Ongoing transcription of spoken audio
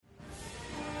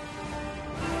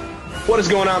What is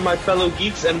going on, my fellow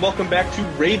geeks, and welcome back to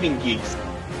Raving Geeks.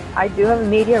 I do have a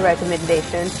media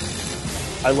recommendation.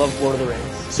 I love Lord of the Rings.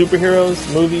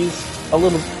 Superheroes, movies, a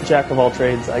little jack of all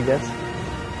trades, I guess.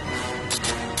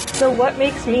 So what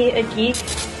makes me a geek?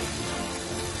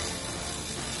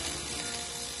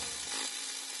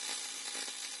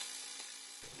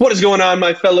 What is going on,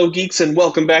 my fellow geeks, and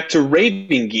welcome back to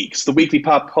Raving Geeks, the weekly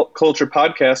pop culture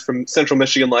podcast from Central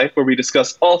Michigan Life, where we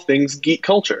discuss all things geek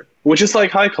culture, which is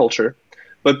like high culture,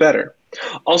 but better.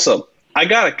 Also, I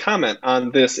got a comment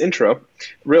on this intro,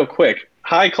 real quick.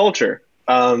 High culture,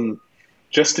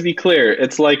 just to be clear,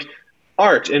 it's like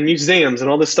art and museums and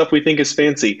all this stuff we think is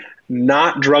fancy,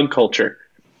 not drug culture.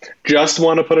 Just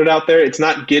want to put it out there. It's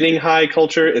not getting high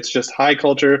culture. It's just high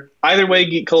culture. Either way,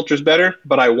 geek culture is better,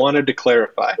 but I wanted to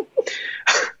clarify.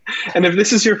 And if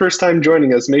this is your first time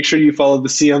joining us, make sure you follow the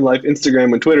CM Life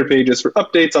Instagram and Twitter pages for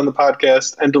updates on the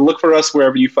podcast and to look for us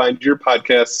wherever you find your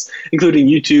podcasts, including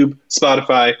YouTube,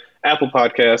 Spotify, Apple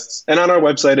Podcasts, and on our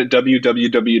website at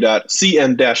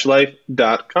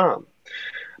www.cm-life.com.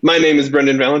 My name is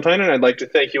Brendan Valentine, and I'd like to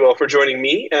thank you all for joining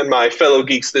me and my fellow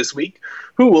geeks this week,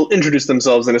 who will introduce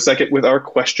themselves in a second with our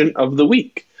question of the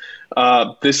week.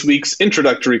 This week's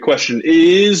introductory question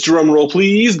is, drumroll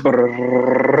please,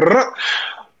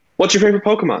 what's your favorite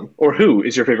Pokemon? Or who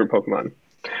is your favorite Pokemon?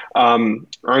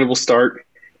 I will start.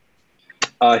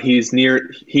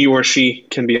 He or she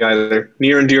can be either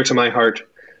near and dear to my heart.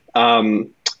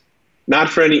 Not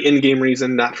for any in-game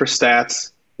reason, not for stats,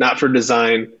 not for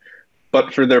design,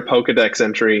 but for their Pokedex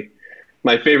entry.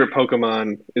 My favorite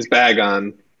Pokemon is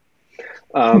Bagon,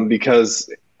 because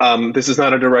this is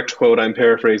not a direct quote, I'm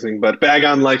paraphrasing, but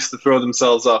Bagon likes to throw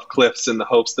themselves off cliffs in the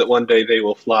hopes that one day they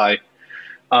will fly.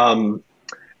 And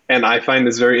I find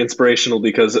this very inspirational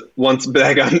because once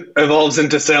Bagon evolves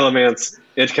into Salamence,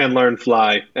 it can learn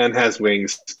fly and has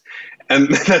wings. And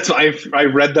that's why I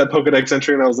read that Pokedex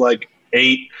entry and I was like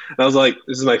 8. And I was like,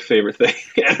 this is my favorite thing.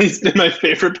 And it's been my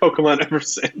favorite Pokemon ever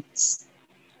since.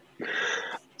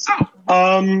 So,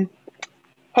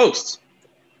 hosts,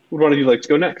 would one of you like to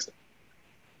go next?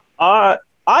 I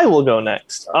will go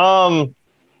next.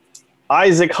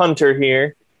 Isaac Hunter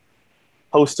here,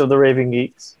 host of the Raving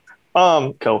Geeks,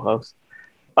 co-host.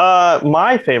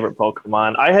 My favorite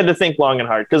Pokemon, I had to think long and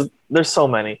hard because there's so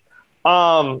many.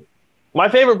 My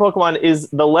favorite Pokemon is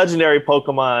the legendary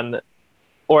Pokemon,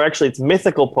 or actually it's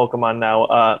mythical Pokemon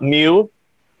now, Mew.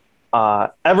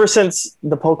 Ever since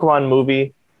the Pokemon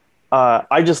movie,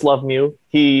 I just love Mew.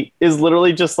 He is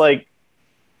literally just like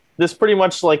this pretty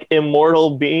much like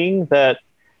immortal being that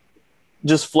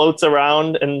just floats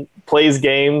around and plays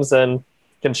games and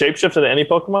can shapeshift into any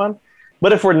Pokemon.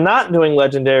 But if we're not doing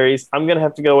legendaries, I'm going to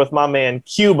have to go with my man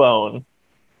Cubone.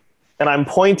 And I'm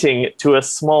pointing to a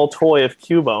small toy of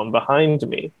Cubone behind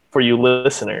me for you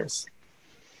listeners.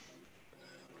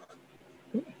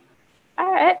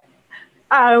 All right.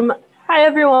 Hi,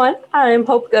 everyone. I'm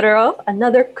Hope Gooderl,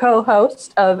 another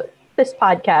co-host of this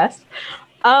podcast.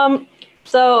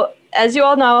 So, as you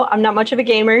all know, I'm not much of a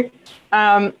gamer,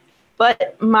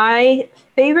 but my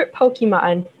favorite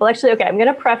Pokemon, well, actually, okay, I'm going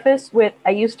to preface with I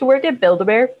used to work at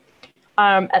Build-A-Bear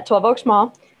at 12 Oaks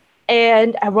Mall,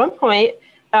 and at one point,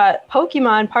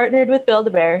 Pokemon partnered with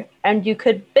Build-A-Bear, and you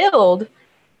could build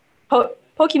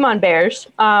Pokemon bears.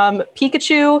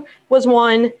 Pikachu was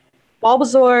one,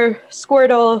 Bulbasaur,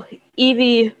 Squirtle,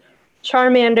 Eevee,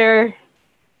 Charmander,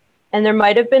 and there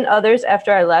might have been others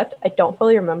after I left. I don't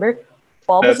fully remember.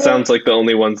 Bulbasaur, that sounds like the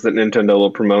only ones that Nintendo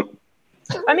will promote.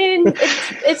 I mean,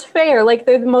 it's fair. Like,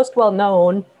 they're the most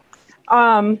well-known.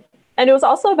 And it was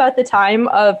also about the time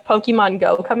of Pokemon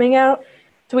Go coming out.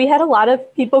 So we had a lot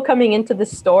of people coming into the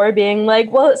store being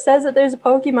like, well, it says that there's a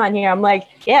Pokemon here. I'm like,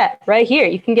 yeah, right here.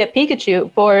 You can get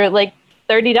Pikachu for like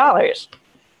 $30.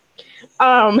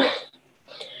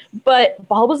 But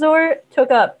Bulbasaur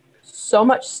took up so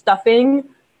much stuffing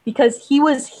because he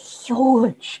was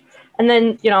huge. And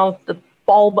then, the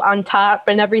bulb on top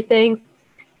and everything.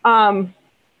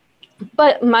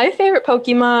 But my favorite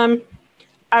Pokemon,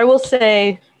 I will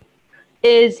say,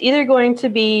 is either going to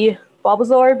be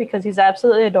Bulbasaur because he's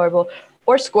absolutely adorable,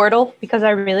 or Squirtle because I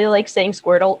really like saying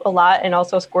Squirtle a lot, and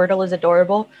also Squirtle is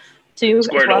adorable too.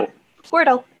 Squirtle. Well.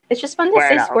 Squirtle. It's just fun to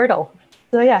say Squirtle.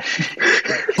 So yeah.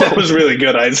 That was really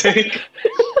good, Isaac.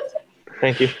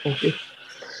 Thank you.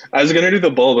 I was gonna do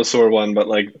the Bulbasaur one, but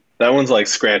like that one's like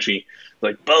scratchy,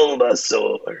 like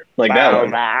Bulbasaur, like that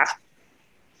one.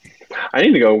 I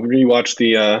need to go rewatch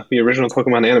the original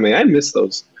Pokemon anime. I miss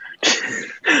those.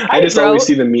 I just always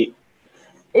see them meet.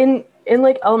 In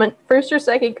like first or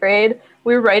second grade,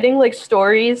 we were writing like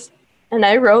stories, and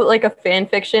I wrote like a fan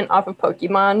fiction off of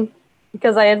Pokemon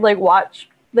because I had like watched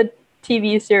the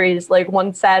TV series like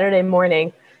one Saturday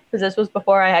morning, because this was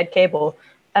before I had cable.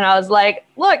 And I was like,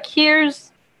 look,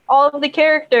 here's all of the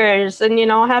characters, and,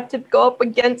 I have to go up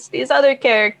against these other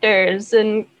characters.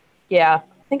 And yeah,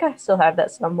 I think I still have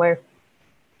that somewhere.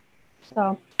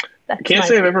 So I can't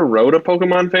say I've ever wrote a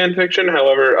Pokemon fan fiction.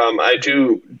 However, I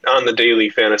do on the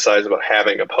daily fantasize about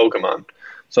having a Pokemon.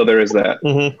 So there is that.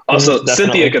 Also,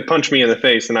 Cynthia could punch me in the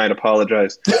face and I'd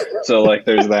apologize. So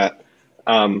there's that.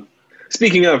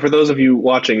 Speaking of, for those of you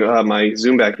watching, my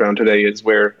Zoom background today is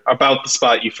where about the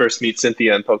spot you first meet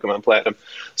Cynthia in Pokemon Platinum.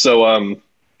 So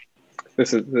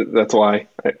that's why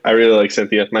I really like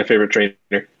Cynthia, my favorite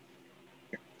trainer.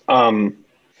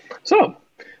 So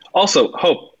also,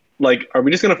 Hope, are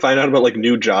we just gonna find out about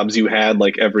new jobs you had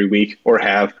every week or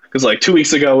have? Because 2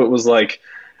 weeks ago it was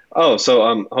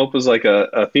Hope was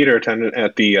a theater attendant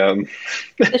at the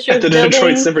at the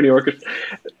Detroit Symphony Orchestra.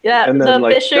 Yeah, and then the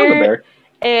Fisher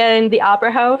and the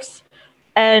Opera House,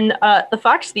 and the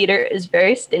Fox Theater is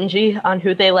very stingy on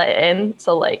who they let in,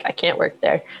 so I can't work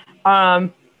there.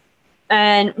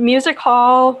 And Music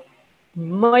Hall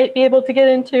might be able to get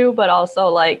into, but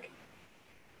also I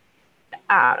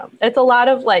don't know. It's a lot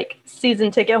of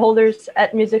season ticket holders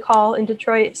at Music Hall in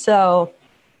Detroit, so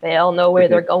they all know where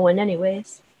they're going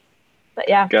anyways. But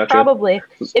yeah, gotcha. Probably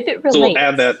if it relates. So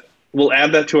we'll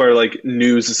add that to our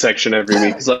news section every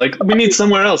week. It's we need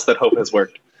somewhere else that Hope has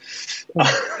worked.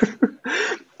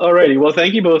 Alrighty, well,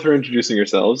 thank you both for introducing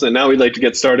yourselves, and now we'd like to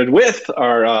get started with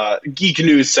our geek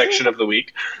news section of the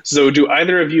week. So, do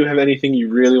either of you have anything you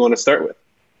really want to start with?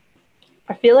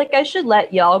 I feel like I should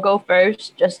let y'all go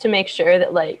first, just to make sure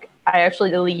that I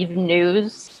actually leave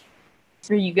news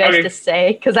for you guys to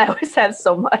say, because I always have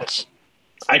so much.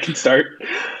 I can start.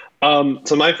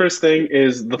 So my first thing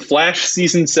is the Flash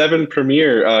Season 7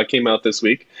 premiere came out this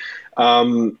week.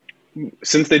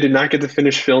 Since they did not get to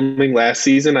finish filming last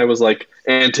season, I was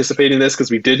anticipating this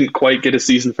because we didn't quite get a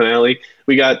season finale.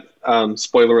 We got,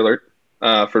 spoiler alert,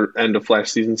 for end of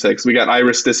Flash Season 6. We got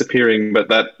Iris disappearing, but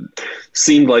that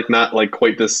seemed not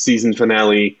quite the season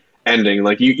finale ending.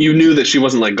 You knew that she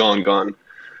wasn't gone.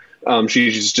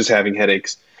 She's just having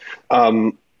headaches.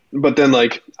 But then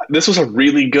this was a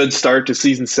really good start to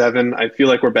season 7. I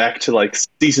feel we're back to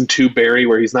season 2 Barry,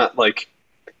 where he's not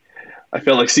I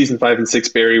felt season 5 and 6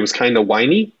 Barry was kind of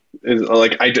whiny.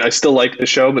 I still like the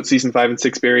show, but season 5 and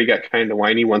 6 Barry got kind of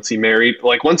whiny once he married.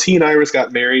 Once he and Iris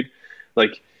got married,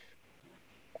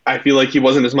 I feel he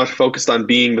wasn't as much focused on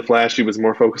being the Flash. He was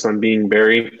more focused on being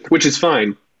Barry, which is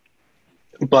fine.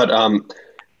 But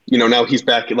now he's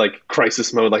back at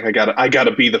crisis mode. I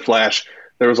gotta be the Flash.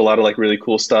 There was a lot of really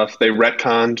cool stuff. They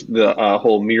retconned the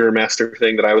whole Mirror Master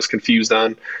thing that I was confused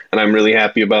on, and I'm really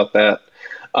happy about that.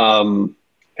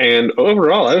 And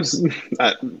overall, I was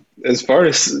as far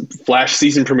as Flash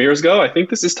season premieres go, I think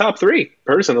this is top 3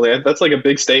 personally. That's a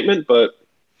big statement, but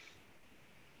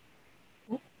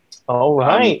all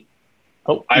right.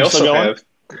 I also have.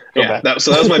 So that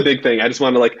was my big thing. I just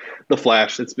wanted the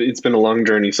Flash. It's been a long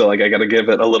journey, so I got to give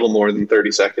it a little more than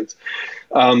 30 seconds.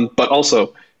 But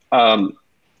also,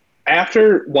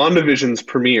 after WandaVision's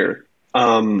premiere,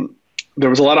 there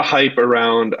was a lot of hype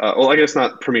around. Well, I guess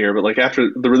not premiere, but after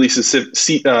the release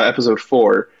of episode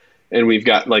 4, and we've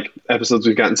got episodes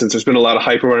we've gotten since. There's been a lot of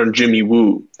hype around Jimmy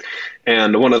Woo,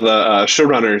 and one of the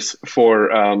showrunners for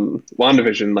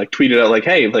WandaVision tweeted out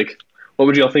 "Hey, what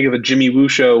would y'all think of a Jimmy Woo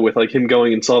show with him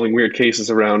going and solving weird cases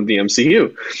around the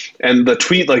MCU?" And the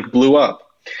tweet blew up.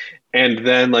 And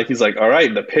then he's all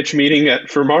right, the pitch meeting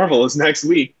for Marvel is next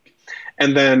week.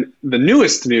 And then the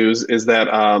newest news is that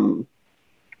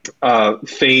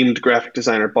famed graphic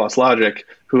designer Boss Logic,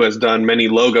 who has done many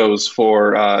logos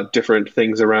for different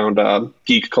things around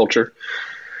geek culture,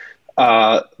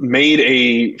 made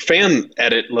a fan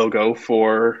edit logo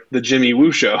for the Jimmy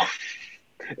Woo show.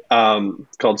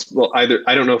 Called, well, either,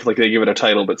 I don't know if they give it a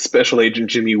title, but Special Agent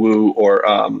Jimmy Woo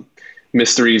or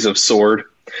Mysteries of Sword,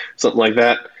 something like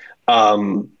that.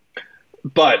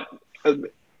 But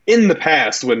in the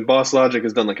past, when Boss Logic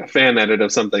has done a fan edit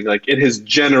of something, it has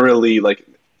generally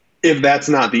if that's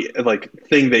not the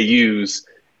thing they use,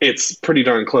 it's pretty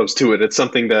darn close to it. It's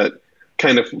something that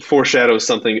kind of foreshadows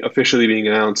something officially being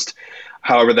announced.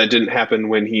 However, that didn't happen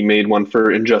when he made one for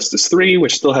Injustice 3,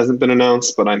 which still hasn't been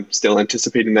announced, but I'm still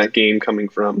anticipating that game coming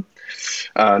from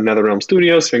NetherRealm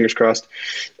Studios, fingers crossed.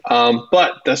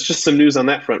 But that's just some news on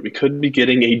that front. We could be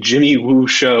getting a Jimmy Woo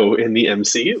show in the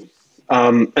MCU.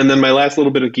 And then my last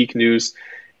little bit of geek news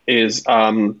is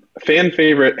fan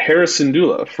favorite Hera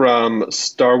Syndulla from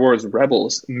Star Wars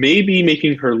Rebels may be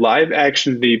making her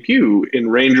live-action debut in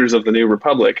Rangers of the New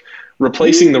Republic,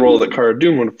 replacing the role that Cara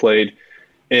Dune would have played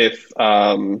if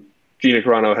Gina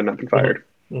Carano had not been fired.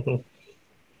 Mm-hmm.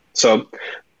 So,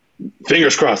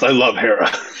 fingers crossed. I love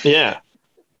Hera. Yeah.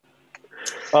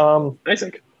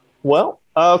 Isaac. Well,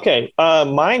 okay.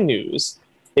 My news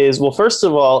is, well, first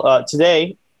of all,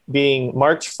 today, being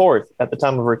March 4th at the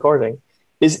time of recording,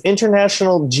 is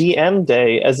International GM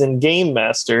Day, as in Game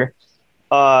Master,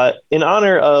 in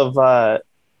honor of,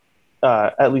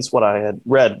 at least what I had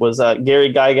read, was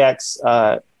Gary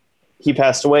Gygax. He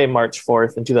passed away March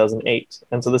 4th in 2008.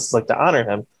 And so this is like to honor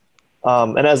him.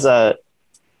 And as a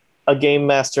game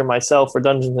master myself for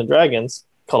Dungeons and Dragons,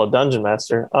 called a Dungeon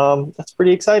Master, that's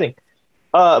pretty exciting.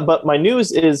 But my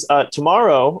news is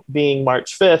tomorrow, being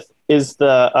March 5th, is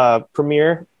the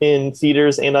premiere in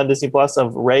theaters and on Disney Plus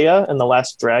of Raya and the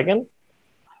Last Dragon.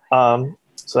 So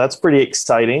that's pretty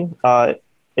exciting.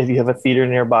 If you have a theater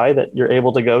nearby that you're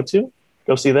able to go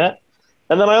see that.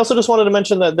 And then I also just wanted to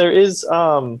mention that there is,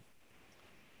 for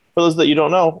those that you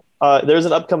don't know, there's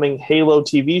an upcoming Halo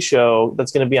TV show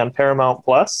that's going to be on Paramount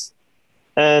Plus,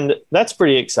 and that's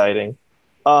pretty exciting.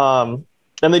 And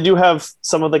they do have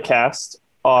some of the cast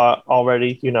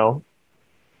already,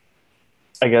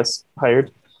 I guess,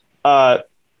 hired.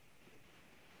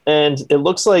 And it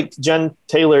looks like Jen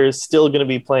Taylor is still going to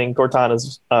be playing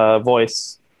Cortana's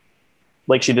voice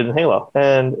like she did in Halo.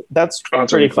 And that's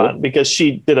pretty really cool. fun because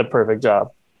she did a perfect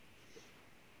job.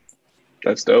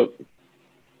 That's dope.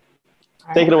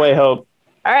 Take it away, Hope.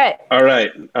 All right. All right.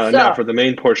 Now for the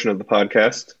main portion of the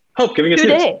podcast. Hope, giving us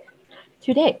news.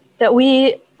 Today that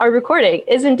we are recording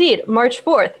is indeed March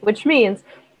 4th, which means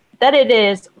that it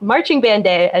is Marching Band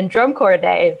Day and Drum Corps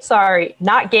Day. Sorry,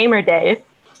 not Gamer Day.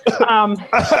 Okay.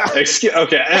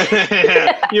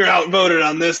 You're outvoted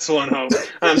on this one, Hope.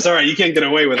 I'm sorry. You can't get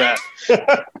away with that.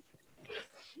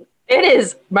 It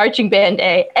is Marching Band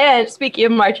Day. And speaking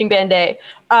of Marching Band Day,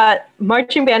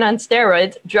 Marching Band on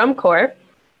steroids, Drum Corps,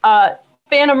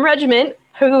 Phantom Regiment,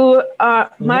 who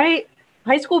my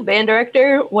high school band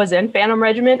director was in Phantom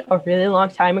Regiment a really long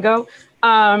time ago.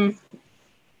 And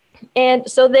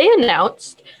so they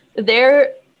announced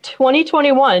their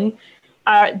 2021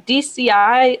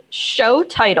 DCI show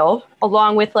title,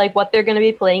 along with like what they're going to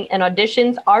be playing, and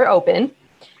auditions are open.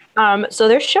 So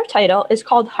their show title is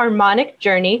called Harmonic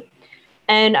Journey.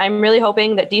 And I'm really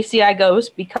hoping that DCI goes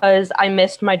because I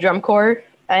missed my drum corps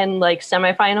and like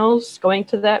semifinals going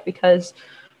to that because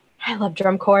I love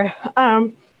drum corps.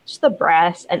 Just the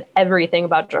brass and everything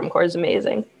about drum corps is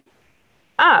amazing.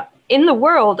 In the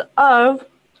world of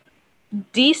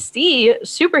DC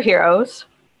superheroes,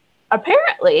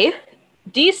 apparently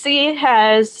DC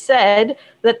has said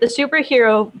that the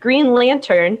superhero Green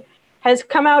Lantern has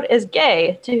come out as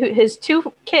gay to his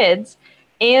 2 kids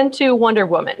and to Wonder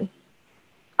Woman.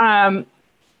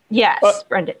 Yes,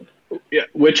 Brendan. Yeah,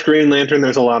 which Green Lantern?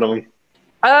 There's a lot of them.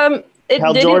 Hal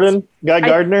Jordan, Guy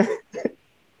Gardner.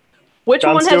 Which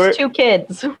John one Stewart? has 2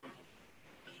 kids? Depends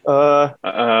on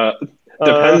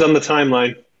the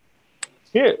timeline.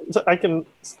 Here, so I can.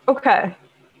 Okay.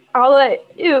 I'll let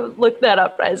you look that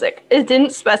up, Isaac. It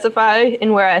didn't specify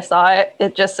in where I saw it.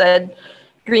 It just said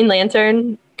Green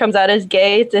Lantern comes out as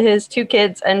gay to his 2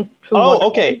 kids and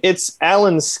okay. It's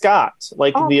Alan Scott,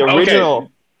 like the original. Okay.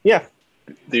 Yeah.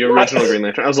 The original Green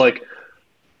Lantern. I was like,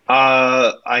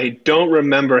 I don't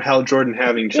remember Hal Jordan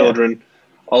having children. Yeah.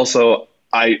 Also,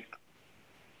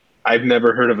 I've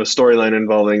never heard of a storyline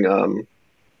involving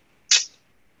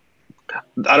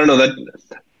I don't know that.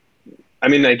 I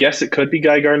mean, I guess it could be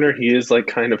Guy Gardner. He is like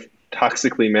kind of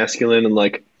toxically masculine and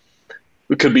like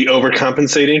it could be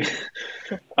overcompensating.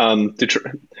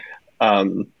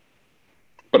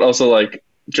 But also like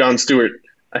John Stewart.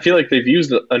 I feel like they've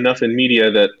used enough in media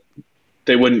that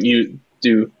they wouldn't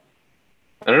do.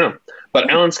 I don't know. But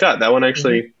Alan Scott, that one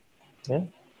actually. Yeah.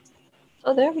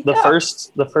 Oh, there we go.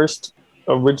 The first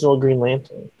original Green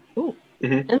Lantern. Ooh.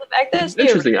 Mm-hmm. And the fact that it's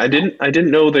interesting. I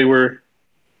didn't know they were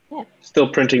still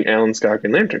printing Alan Scott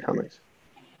Green Lantern comics.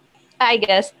 I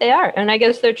guess they are, and I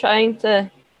guess they're trying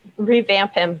to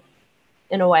revamp him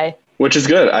in a way, which is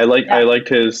good. I liked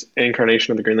his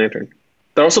incarnation of the Green Lantern.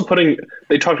 They're also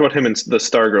they talked about him in the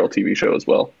Stargirl TV show as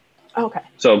well. Okay.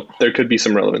 So there could be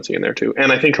some relevancy in there too,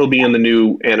 and I think he'll be in the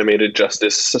new animated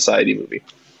Justice Society movie.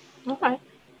 Okay.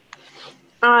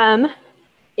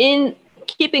 In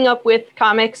keeping up with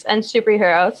comics and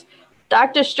superheroes,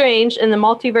 Doctor Strange in the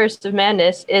Multiverse of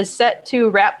Madness is set to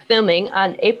wrap filming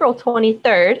on April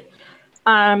 23rd.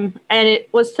 And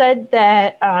it was said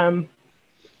that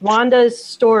Wanda's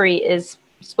story is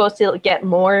supposed to get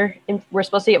more. We're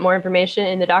supposed to get more information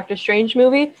in the Doctor Strange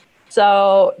movie.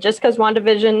 So just because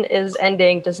WandaVision is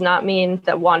ending does not mean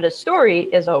that Wanda's story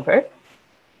is over.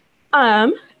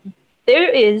 There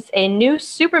is a new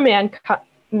Superman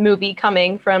movie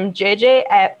coming from J.J.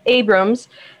 Abrams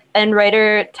and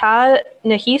writer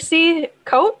Ta-Nehisi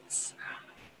Coates.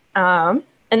 And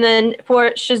then for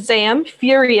Shazam,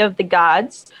 Fury of the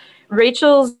Gods,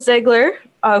 Rachel Zegler,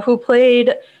 who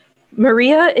played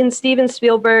Maria in Steven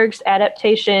Spielberg's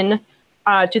adaptation,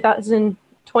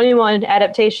 2021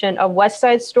 adaptation of West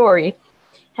Side Story,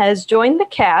 has joined the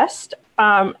cast,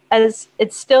 as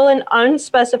it's still an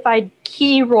unspecified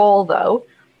key role, though.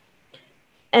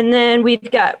 And then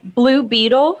we've got Blue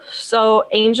Beetle. So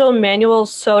Angel Manuel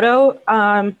Soto,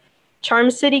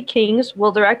 Charm City Kings,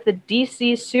 will direct the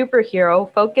DC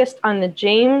superhero focused on the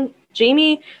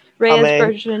Jamie Reyes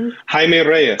version. Jaime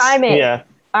Reyes. Jaime. Yeah.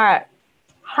 All right.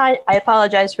 Hi, I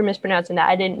apologize for mispronouncing that.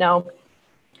 I didn't know.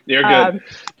 You're good.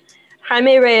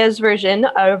 Jaime Reyes version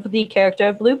of the character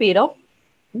of Blue Beetle.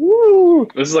 Woo!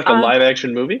 This is like a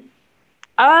live-action movie?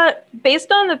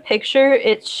 Based on the picture,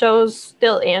 it shows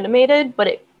still animated, but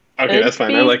it Okay, that's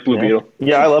fine. I like Blue Beetle.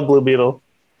 Yeah, I love Blue Beetle.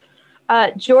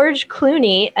 George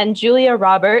Clooney and Julia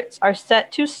Roberts are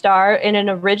set to star in an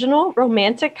original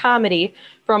romantic comedy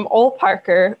from Ol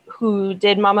Parker, who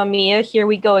did Mamma Mia, Here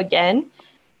We Go Again.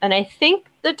 And I think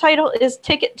the title is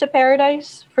Ticket to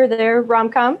Paradise for their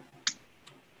rom-com.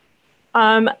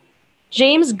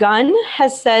 James Gunn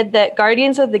has said that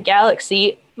Guardians of the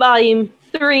Galaxy Volume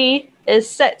 3 is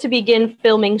set to begin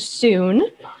filming soon.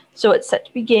 So it's set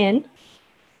to begin.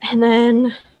 And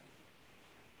then,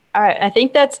 all right, I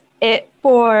think that's it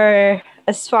for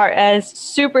as far as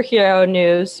superhero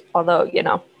news. Although, you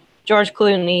know, George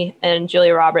Clooney and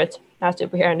Julia Roberts, not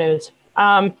superhero news.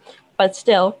 But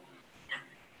still,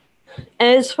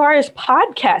 as far as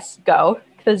podcasts go,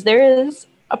 because there is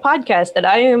a podcast that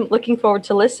I am looking forward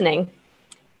to listening.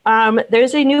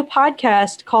 There's a new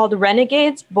podcast called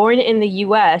Renegades Born in the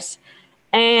U.S.,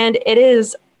 and it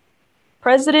is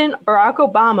President Barack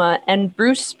Obama and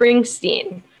Bruce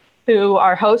Springsteen, who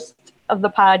are hosts of the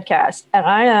podcast. And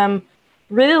I am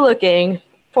really looking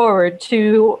forward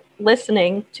to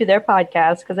listening to their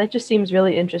podcast because it just seems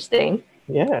really interesting.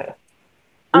 Yeah.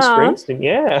 Bruce Springsteen,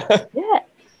 yeah. Yeah.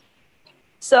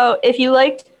 So if you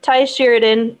liked Ty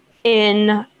Sheridan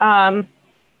in the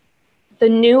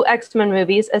new X-Men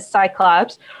movies as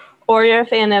Cyclops, or you're a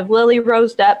fan of Lily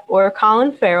Rose Depp or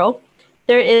Colin Farrell,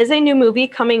 there is a new movie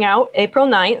coming out April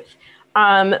 9th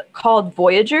called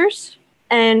Voyagers,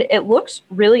 and it looks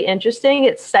really interesting.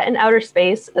 It's set in outer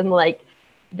space, and like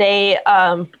they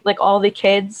like all the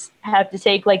kids have to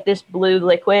take like this blue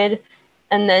liquid,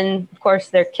 and then of course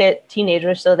they're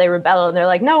teenagers, so they rebel and they're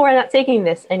like, no, we're not taking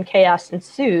this, and chaos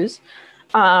ensues.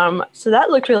 So that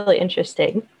looked really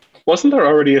interesting. Wasn't there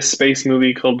already a space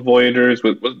movie called Voyagers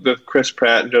with Chris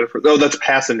Pratt and Jennifer? Oh, that's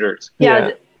Passengers.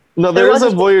 Yeah. No, there is a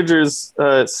Voyagers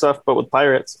stuff, but with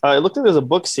pirates. It looked like there's a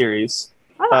book series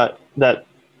that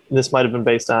this might have been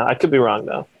based on. I could be wrong,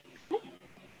 though.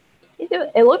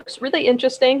 It looks really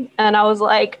interesting, and I was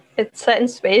like, it's set in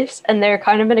space, and they're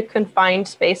kind of in a confined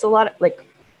space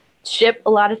ship a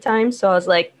lot of times, so I was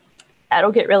like,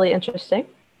 that'll get really interesting.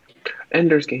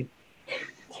 Ender's Game.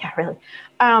 Yeah,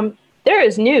 really. There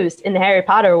is news in the Harry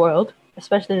Potter world,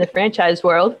 especially in the franchise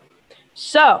world.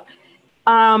 So,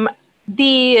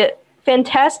 the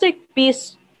Fantastic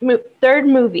Beasts third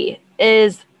movie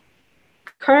is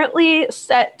currently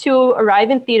set to arrive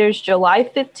in theaters July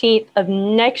 15th of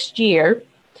next year.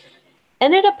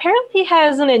 And it apparently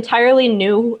has an entirely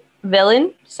new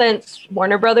villain since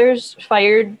Warner Brothers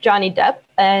fired Johnny Depp.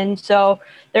 And so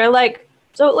they're like,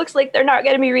 so it looks like they're not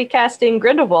going to be recasting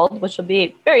Grindelwald, which will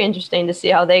be very interesting to see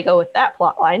how they go with that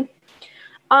plot line.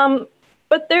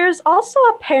 But there's also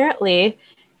apparently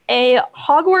a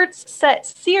Hogwarts set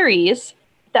series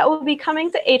that will be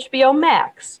coming to HBO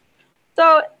Max.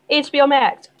 So HBO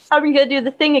Max, are we going to do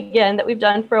the thing again that we've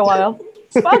done for a while?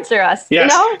 Sponsor us, yes,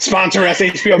 you know? Sponsor us,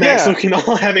 HBO Max. Yeah. We can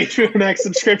all have HBO Max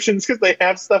subscriptions because they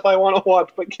have stuff I want to watch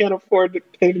but can't afford to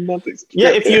pay the monthly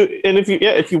subscription.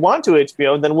 If you want to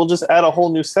HBO, then we'll just add a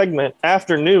whole new segment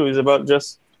after news about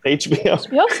just HBO.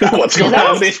 HBO stuff, What's going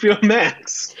on with HBO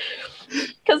Max?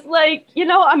 Because, like, you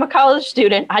know, I'm a college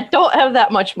student. I don't have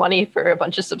that much money for a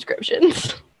bunch of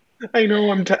subscriptions. I know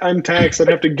I'm taxed. I'd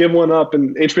have to give one up,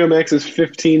 and HBO Max is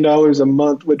 $15 a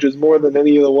month, which is more than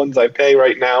any of the ones I pay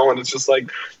right now. And it's just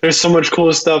like, there's so much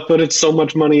cool stuff, but it's so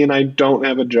much money, and I don't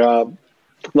have a job.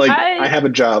 Like, I have a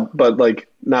job, but like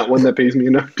not one that pays me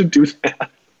enough to do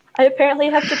that. I apparently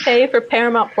have to pay for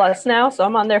Paramount Plus now, so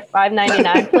I'm on their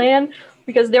 $5.99 plan.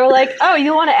 Because they were like, oh,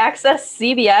 you want to access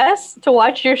CBS to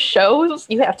watch your shows?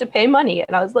 You have to pay money.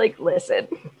 And I was like, listen,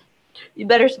 you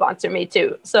better sponsor me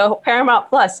too. So Paramount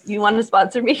Plus, you want to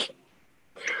sponsor me?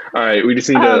 All right, we just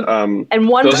need to. And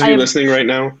those of you listening right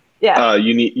now, Yeah.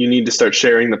 You need to start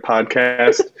sharing the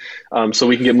podcast, so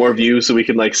we can get more views, so we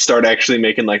can like start actually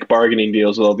making like bargaining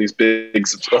deals with all these big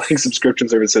subscription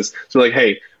services. So like,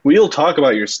 hey, we'll talk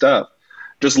about your stuff.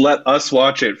 Just let us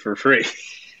watch it for free.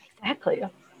 Exactly.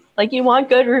 Like, you want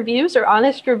good reviews or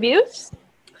honest reviews?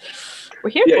 We're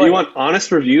here Yeah, for you it. want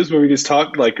honest reviews where we just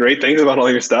talk like great things about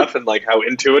all your stuff and like how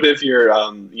intuitive your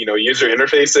user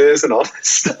interface is and all this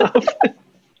stuff.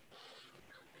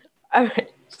 All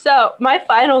right. So, my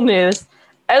final news.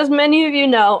 As many of you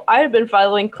know, I've been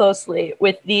following closely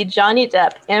with the Johnny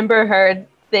Depp Amber Heard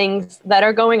things that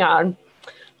are going on.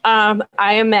 I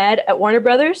am mad at Warner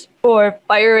Brothers for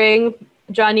firing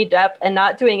Johnny Depp and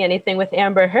not doing anything with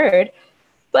Amber Heard.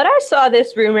 But I saw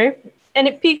this rumor and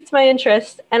it piqued my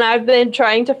interest, and I've been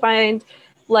trying to find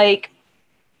like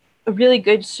a really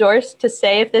good source to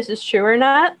say if this is true or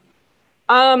not.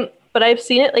 But I've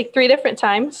seen it like 3 different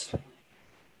times.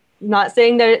 Not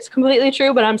saying that it's completely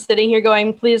true, but I'm sitting here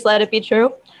going, please let it be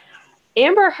true.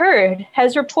 Amber Heard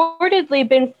has reportedly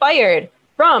been fired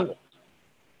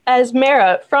as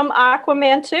Mera from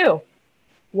Aquaman 2.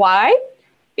 Why?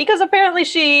 Because apparently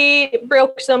she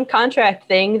broke some contract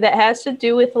thing that has to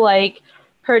do with like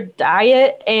her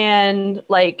diet and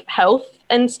like health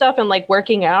and stuff and like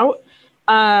working out.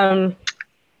 So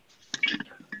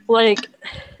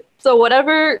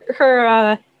whatever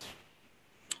her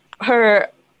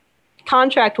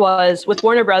contract was with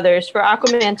Warner Brothers for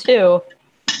Aquaman 2,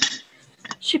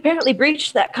 she apparently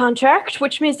breached that contract,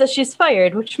 which means that she's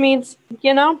fired, which means,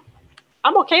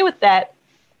 I'm okay with that.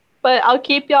 But I'll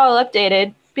keep y'all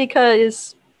updated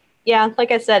because, yeah,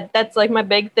 like I said, that's like my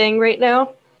big thing right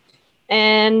now.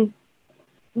 And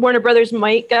Warner Brothers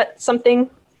might get some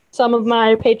of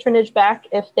my patronage back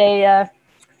if they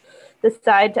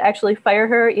decide to actually fire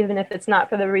her, even if it's not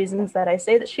for the reasons that I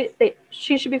say that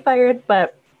she should be fired.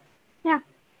 But yeah,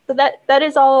 so that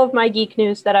is all of my geek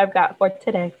news that I've got for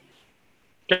today.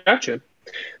 Gotcha.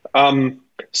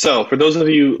 So for those of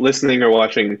you listening or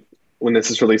watching when this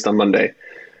is released on Monday,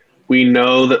 we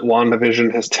know that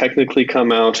WandaVision has technically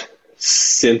come out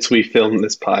since we filmed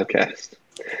this podcast.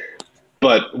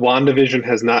 But WandaVision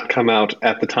has not come out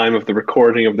at the time of the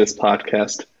recording of this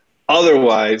podcast.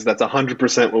 Otherwise, that's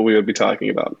 100% what we would be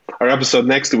talking about. Our episode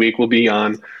next week will be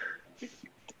on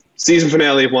season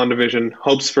finale of WandaVision,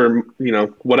 hopes for,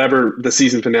 whatever the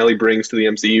season finale brings to the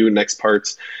MCU, next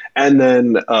parts, and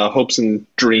then hopes and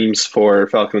dreams for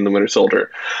Falcon and the Winter Soldier.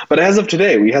 But as of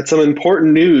today, we had some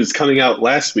important news coming out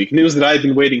last week, news that I've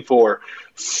been waiting for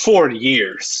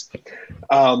years.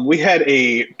 We had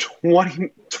a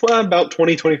about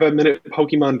 20-25 minute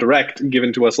Pokemon Direct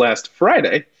given to us last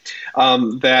Friday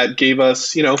that gave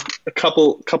us, a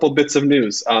couple bits of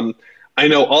news. I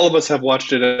know all of us have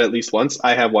watched it at least once.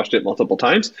 I have watched it multiple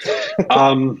times.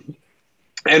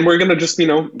 And we're going to just,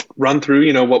 run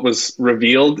through, what was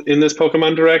revealed in this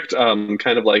Pokemon Direct,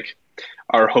 kind of like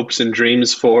our hopes and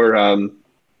dreams for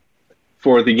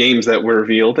the games that were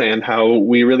revealed and how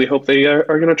we really hope they are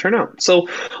going to turn out. So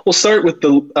we'll start with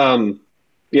we'll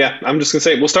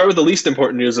start with the least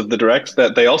important news of the Direct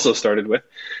that they also started with.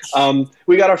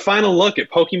 We got our final look at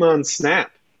Pokemon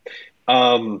Snap,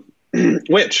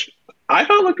 which I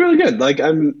thought looked really good. Like,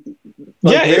 I'm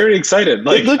very excited.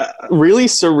 Like, it looked really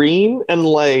serene and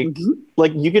like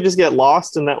you could just get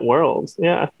lost in that world.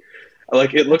 Yeah.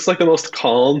 Like, it looks like the most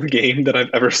calm game that I've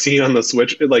ever seen on the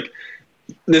Switch.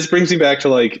 This brings me back to,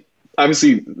 like,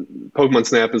 obviously Pokemon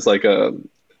Snap is like a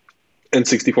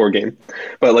N64 game,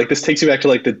 but like this takes you back to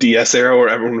like the DS era where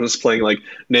everyone was playing like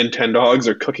Nintendogs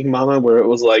or Cooking Mama, where it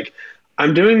was like,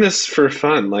 I'm doing this for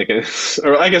fun. Like,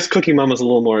 or I guess Cooking Mama's a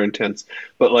little more intense,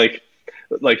 but like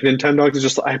Nintendogs is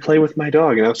just, I play with my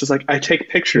dog, and I was just like, I take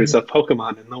pictures of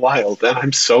Pokemon in the wild, and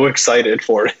I'm so excited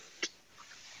for it.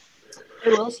 I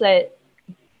will say,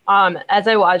 as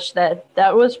I watched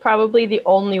that was probably the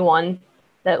only one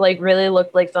that like really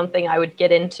looked like something I would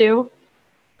get into.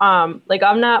 Like,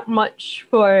 I'm not much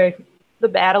for the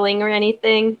battling or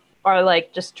anything, or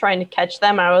like just trying to catch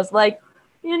them. I was like,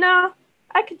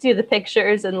 I could do the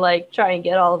pictures and like try and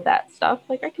get all of that stuff.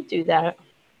 Like, I could do that.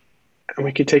 And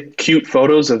we could take cute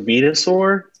photos of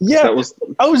Venusaur. Yeah,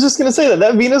 I was just gonna say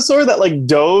that Venusaur that like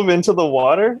dove into the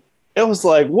water. It was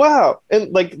like, wow.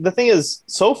 And like the thing is,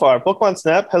 so far, Pokemon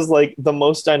Snap has like the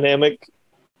most dynamic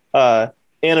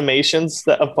animations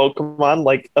of Pokemon,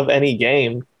 like of any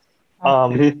game.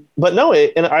 But no,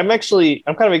 and I'm kind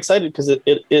of excited because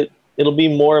it'll be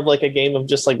more of like a game of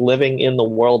just like living in the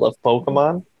world of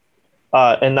Pokemon,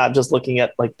 and not just looking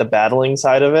at like the battling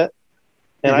side of it.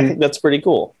 And I think that's pretty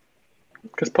cool.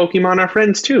 Because Pokemon are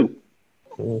friends too.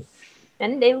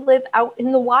 and they live out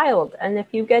in the wild. And if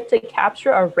you get to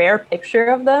capture a rare picture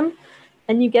of them,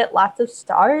 and you get lots of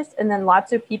stars, and then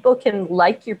lots of people can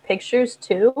like your pictures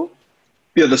too.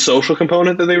 Yeah, the social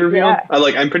component that they revealed.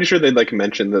 Yeah. I'm pretty sure they'd like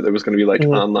mentioned that there was going to be like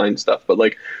Mhm. online stuff, but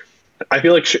like I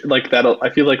feel like that. I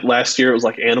feel like last year it was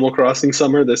like Animal Crossing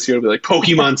summer. This year it'll be like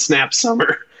Pokemon Snap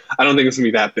summer. I don't think it's gonna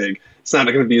be that big. It's not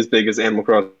going to be as big as Animal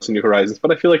Crossing New Horizons,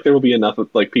 but I feel like there will be enough of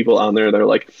like people on there that are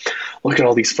like, look at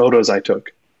all these photos I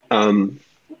took.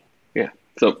 Yeah.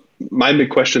 So my big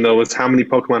question though is how many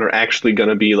Pokemon are actually going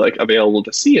to be like available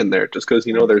to see in there? Just because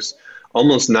there's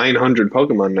almost 900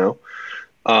 Pokemon now.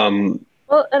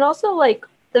 Well, and also like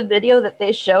the video that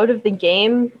they showed of the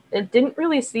game, it didn't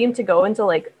really seem to go into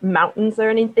like mountains or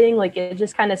anything. Like it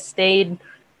just kind of stayed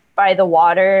by the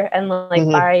water and like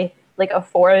by like a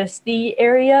foresty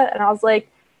area. And I was like,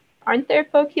 aren't there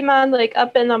Pokemon like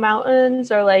up in the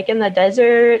mountains or like in the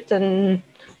desert? And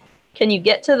can you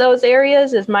get to those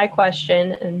areas is my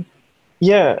question. And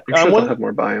Yeah, I'm sure they'll have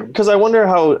more biomes. because I wonder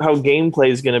how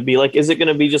gameplay is going to be. Like, is it going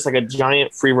to be just like a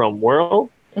giant free roam world,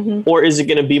 or is it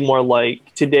going to be more like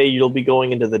today you'll be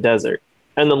going into the desert,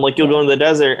 and then like you'll go into the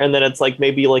desert, and then it's like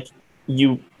maybe like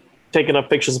you take enough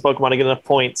pictures of Pokemon to get enough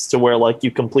points to where like you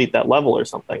complete that level or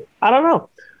something. I don't know.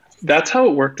 That's how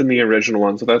it worked in the original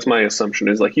one. So that's my assumption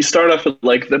is like you start off with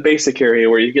like the basic area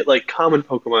where you get like common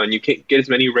Pokemon. You can't get as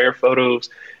many rare photos.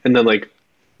 And then like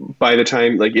by the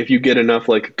time, like if you get enough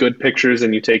like good pictures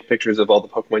and you take pictures of all the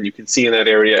Pokemon you can see in that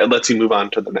area, it lets you move on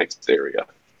to the next area.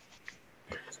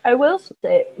 I will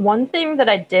say one thing that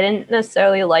I didn't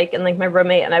necessarily like, and like my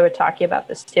roommate and I were talking about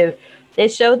this too. They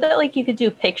showed that like you could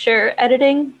do picture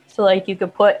editing. So like you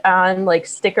could put on like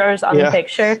stickers on the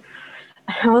picture.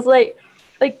 I was like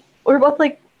we're both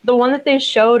like the one that they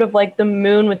showed of like the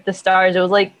moon with the stars. It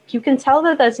was like you can tell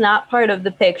that that's not part of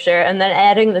the picture, and then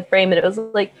adding the frame, and it was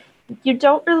like you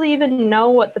don't really even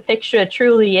know what the picture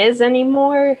truly is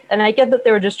anymore. And I get that they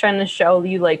were just trying to show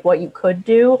you like what you could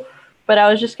do, but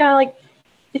I was just kind of like,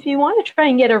 if you want to try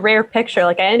and get a rare picture,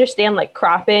 like I understand like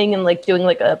cropping and like doing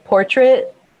like a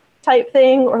portrait type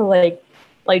thing, or like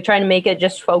trying to make it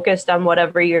just focused on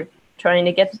whatever you're trying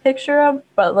to get the picture of,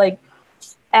 but like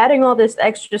adding all this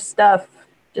extra stuff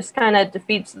just kind of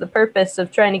defeats the purpose of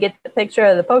trying to get the picture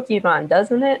of the Pokemon,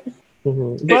 doesn't it?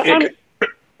 But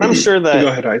I'm sure that Go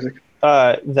ahead, Isaac.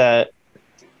 that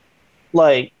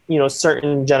like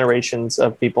certain generations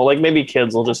of people, like maybe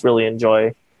kids, will just really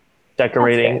enjoy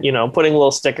decorating, putting little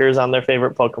stickers on their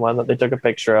favorite Pokemon that they took a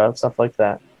picture of, stuff like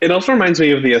that. It also reminds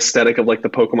me of the aesthetic of like the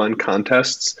Pokemon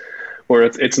contests, where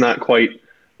it's not quite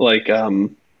like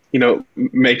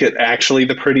make it actually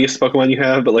the prettiest Pokemon you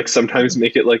have, but like sometimes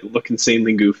make it like look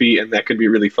insanely goofy, and that could be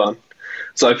really fun.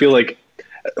 So I feel like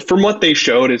from what they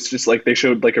showed, it's just like they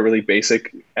showed like a really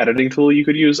basic editing tool you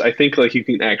could use. I think like you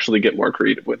can actually get more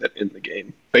creative with it in the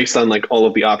game based on like all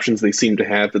of the options they seem to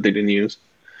have that they didn't use.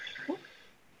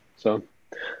 So,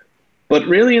 but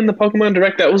really in the Pokemon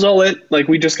Direct, that was all it. Like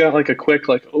we just got like a quick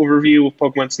like overview of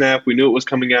Pokemon Snap. We knew it was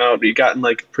coming out. We'd gotten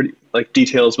like pretty like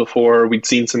details before. We'd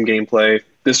seen some gameplay.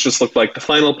 This just looked like the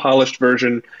final polished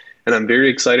version, and I'm very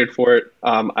excited for it.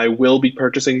 I will be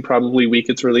purchasing probably week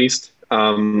it's released.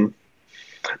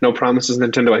 No promises,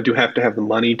 Nintendo. I do have to have the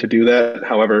money to do that.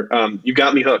 However, you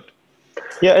got me hooked.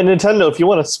 Yeah, and Nintendo, if you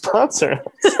want to sponsor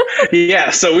us.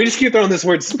 Yeah, so we just keep throwing this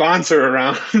word sponsor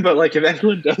around, but like if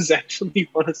anyone does actually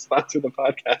want to sponsor the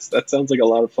podcast, that sounds like a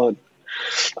lot of fun.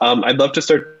 I'd love to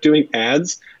start doing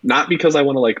ads, not because I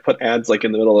want to like put ads like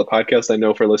in the middle of the podcast. I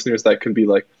know for listeners that can be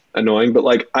like annoying, but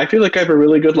like I feel like I have a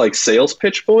really good like sales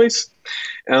pitch voice,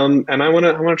 and I want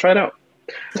to try it out.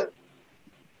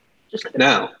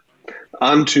 Now,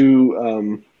 on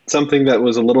to something that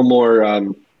was a little more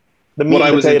what I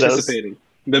was anticipating.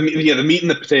 The meat and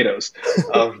the potatoes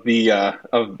of the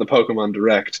Pokemon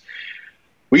Direct.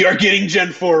 We are getting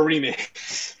Gen 4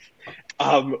 remakes.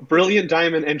 Brilliant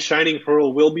Diamond and Shining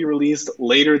Pearl will be released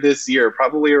later this year,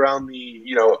 probably around the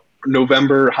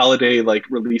November holiday like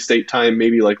release date time,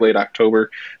 maybe like late October,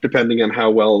 depending on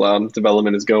how well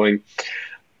development is going.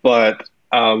 But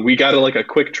we got a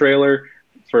quick trailer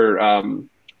for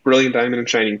Brilliant Diamond and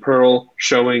Shining Pearl,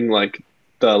 showing like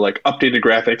the updated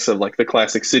graphics of like the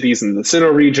classic cities in the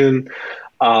Sinnoh region,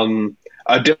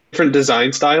 a different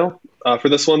design style for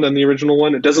this one than the original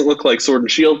one. It doesn't look like Sword and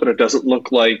Shield, but it doesn't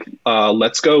look like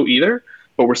Let's Go either.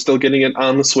 But we're still getting it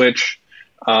on the Switch,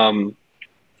 and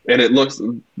it looks.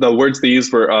 The words they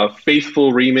used were a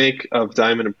faithful remake of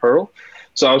Diamond and Pearl.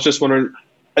 So I was just wondering,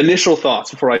 initial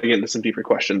thoughts before I get into some deeper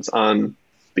questions on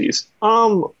these.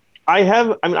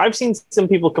 I've seen some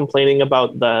people complaining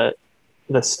about the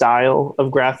style of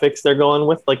graphics they're going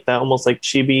with, like that almost like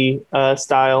chibi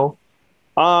style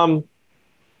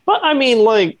But I mean,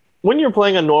 like when you're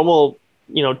playing a normal,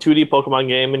 2D Pokemon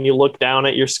game and you look down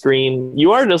at your screen,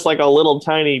 you are just like a little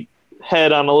tiny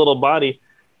head on a little body.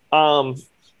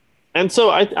 And so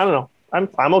I don't know.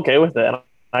 I'm okay with it.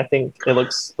 I think it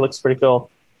looks pretty cool.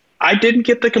 I didn't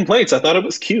get the complaints. I thought it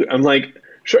was cute. I'm like,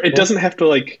 sure, it doesn't have to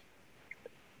like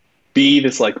be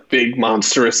this like big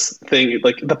monstrous thing.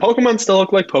 Like the Pokemon still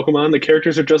look like Pokemon. The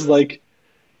characters are just like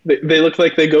they look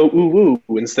like they go ooh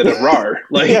ooh instead of rar.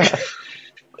 Like Yeah.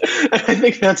 I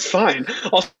think that's fine.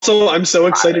 Also, I'm so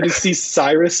excited to see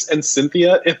Cyrus and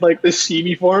Cynthia in like the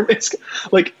Chibi form. It's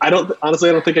like I don't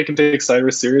think I can take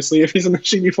Cyrus seriously if he's in the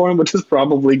Chibi form, which is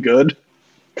probably good.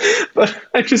 But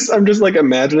I'm just like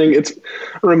imagining it's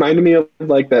reminding me of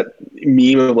like that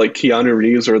meme of like Keanu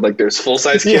Reeves or like there's full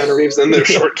size Keanu Reeves and there's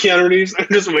short Keanu Reeves. I'm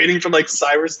just waiting for like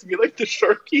Cyrus to be like the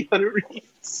short Keanu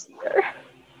Reeves.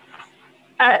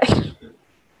 I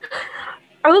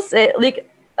will say, like,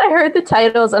 I heard the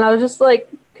titles and I was just like,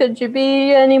 could you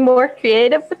be any more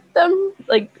creative with them?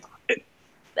 Like,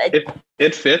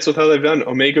 it fits with how they've done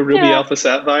Omega Ruby Alpha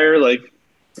Sapphire, like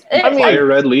I mean, Fire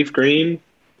Red Leaf Green.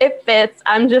 It fits.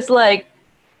 I'm just like,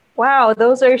 wow,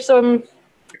 those are some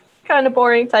kind of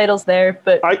boring titles there.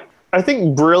 But I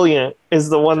think brilliant is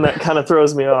the one that kind of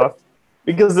throws me off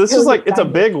because this is like it's a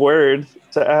big word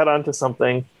to add onto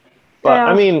something. But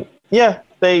I mean,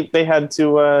 they had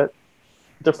to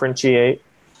differentiate.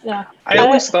 Yeah. I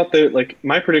always thought that like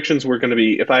my predictions were going to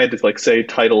be if I had to like say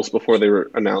titles before they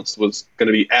were announced was going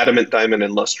to be Adamant Diamond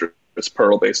and Lustrous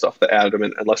Pearl based off the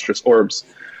Adamant and Lustrous orbs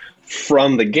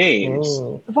from the games.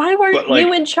 Why weren't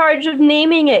you in charge of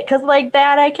naming it? Because like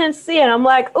that I can see it. I'm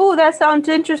like, oh, that sounds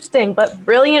interesting. But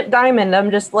Brilliant Diamond,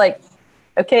 I'm just like,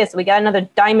 okay, so we got another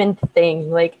diamond thing.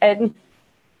 Like, and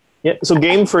yeah. So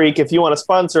Game Freak, if you want to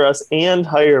sponsor us and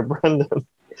hire Brendan.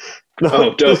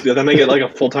 Oh, dope. Then I get like a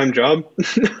full-time job.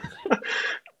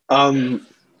 Yeah,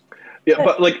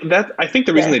 but like that, I think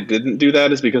the reason they didn't do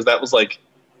that is because that was like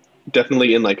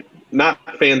definitely in like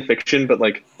not fan fiction, but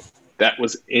like that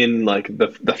was in like the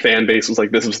fan base was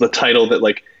like this was the title that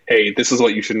like, hey, this is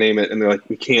what you should name it, and they're like,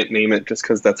 we can't name it just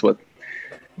because that's what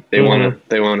they want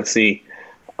to see.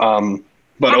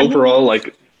 But overall,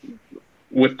 like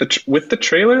with the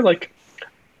trailer, like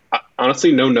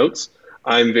honestly, no notes.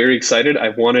 I'm very excited.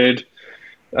 I've wanted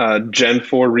Gen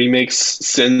 4 remakes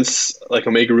since like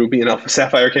Omega Ruby and Alpha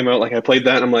Sapphire came out. Like I played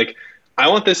that and I'm like, I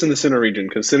want this in the Sinnoh region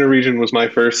because Sinnoh region was my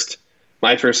first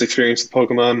experience with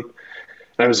Pokemon.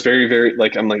 And I was very, very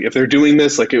like, I'm like, if they're doing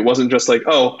this, like it wasn't just like,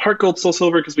 oh, Heart Gold, Soul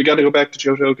Silver because we got to go back to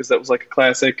Johto because that was like a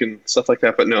classic and stuff like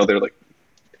that. But no, they're like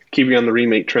keeping on the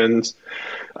remake trends.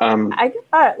 I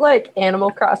got like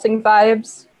Animal Crossing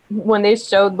vibes when they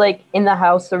showed like in the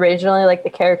house originally, like the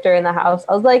character in the house.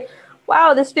 I was like,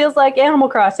 wow, this feels like Animal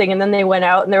Crossing. And then they went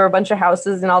out and there were a bunch of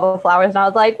houses and all the flowers. And I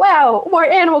was like, wow, more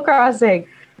Animal Crossing.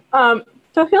 So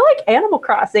I feel like Animal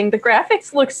Crossing, the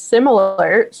graphics look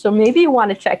similar. So maybe you want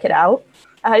to check it out.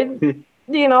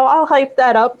 I'll hype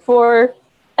that up for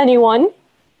anyone.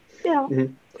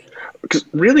 Because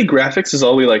really graphics is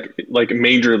all we like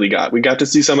majorly got. We got to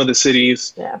see some of the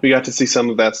cities. Yeah. We got to see some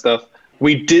of that stuff.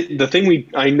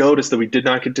 I noticed that we did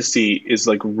not get to see is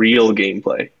like real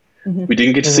gameplay. We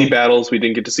didn't get to see battles. We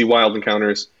didn't get to see wild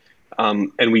encounters.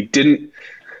 And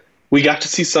we got to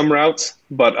see some routes,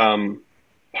 but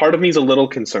part of me is a little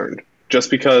concerned just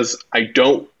because I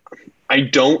don't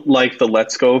like the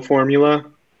Let's Go formula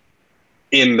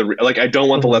I don't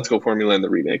want the Let's Go formula in the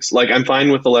remakes. Like I'm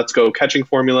fine with the Let's Go catching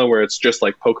formula where it's just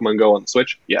like Pokemon Go on the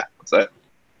Switch. Yeah, that's that.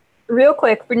 Real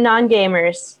quick for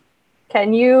non-gamers,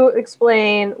 can you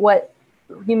explain what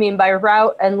you mean by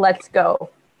route and Let's Go?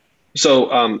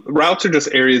 So routes are just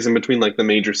areas in between like the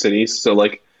major cities. So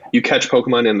like you catch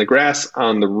Pokemon in the grass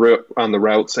on the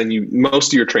routes, and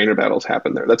most of your trainer battles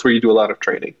happen there. That's where you do a lot of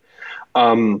training.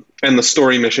 And the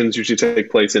story missions usually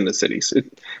take place in the cities.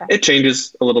 It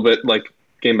changes a little bit like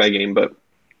game by game, but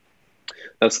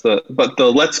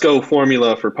the Let's Go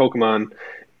formula for Pokemon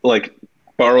like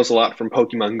borrows a lot from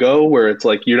Pokemon Go, where it's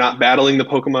like you're not battling the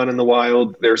Pokemon in the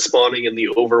wild, they're spawning in the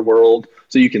overworld,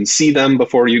 so you can see them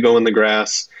before you go in the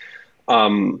grass.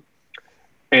 And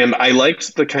I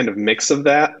liked the kind of mix of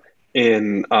that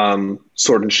in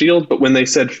Sword and Shield, but when they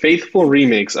said faithful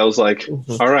remakes, I was like,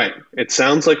 all right, it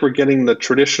sounds like we're getting the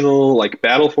traditional like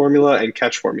battle formula and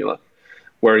catch formula,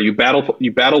 where you battle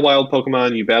wild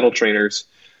Pokemon, you battle trainers,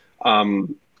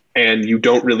 and you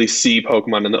don't really see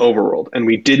Pokemon in the overworld. And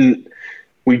we didn't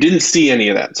see any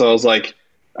of that. So I was like,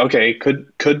 okay,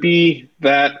 could be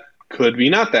that, could be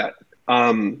not that.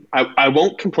 I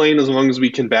won't complain as long as we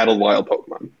can battle wild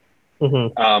Pokemon.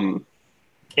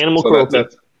 Animal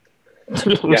cruelty.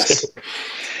 Yes.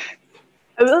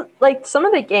 Like some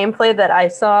of the gameplay that I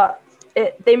saw,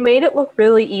 they made it look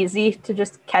really easy to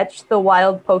just catch the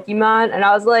wild Pokemon, and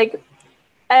I was like,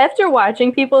 after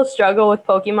watching people struggle with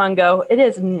Pokemon Go, it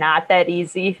is not that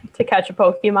easy to catch a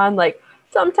Pokemon. Like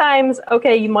sometimes,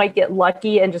 okay, you might get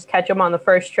lucky and just catch them on the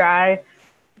first try,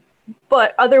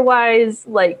 but otherwise,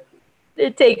 like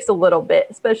it takes a little bit,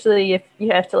 especially if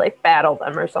you have to like battle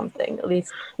them or something. At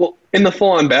least, Well, in the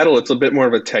full-on battle, it's a bit more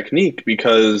of a technique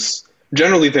because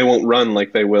generally they won't run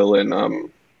like they will in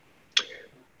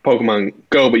Pokemon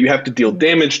Go, but you have to deal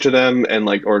damage to them and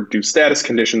like or do status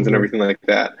conditions and everything like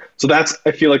that. So that's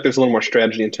I feel like there's a little more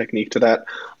strategy and technique to that.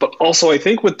 But also I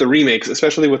think with the remakes,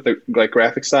 especially with the like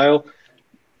graphic style,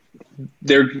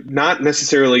 they're not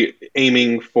necessarily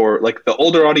aiming for like the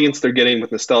older audience they're getting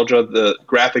with nostalgia. The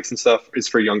graphics and stuff is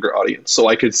for younger audience. So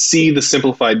I could see the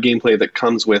simplified gameplay that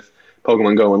comes with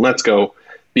Pokemon Go and Let's Go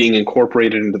being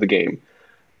incorporated into the game.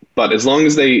 But as long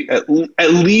as they at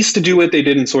least do what they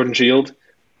did in Sword and Shield,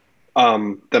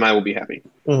 then I will be happy.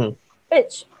 Mm-hmm.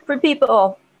 which for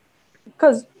people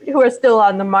who are still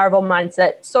on the Marvel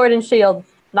mindset, Sword and Shield,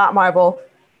 not Marvel.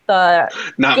 The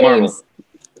Not games,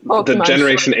 Marvel. The Pokemon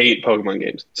Generation 8 Pokemon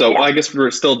games. So Yeah. I guess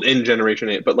we're still in Generation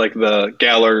 8, but like the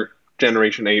Galar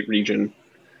Generation 8 region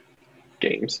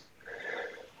games.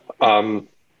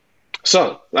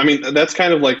 So, I mean, that's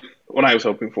kind of like what I was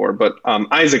hoping for. But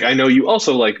Isaac, I know you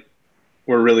also like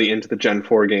were really into the Gen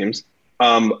 4 games.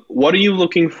 What are you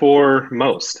looking for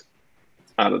most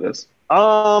out of this?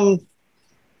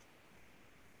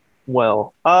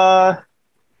 Well, because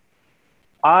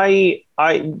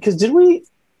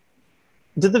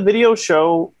did the video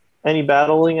show any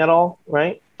battling at all,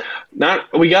 right?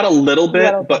 We got a little bit,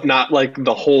 Little. but not like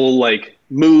the whole like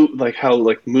move, like how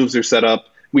like moves are set up.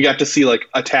 We got to see like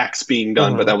attacks being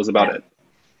done, but that was about it.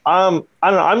 I don't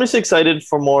know. I'm just excited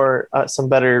for more, some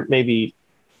better, maybe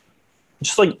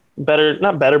just like better,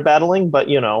 not better battling, but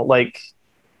you know, like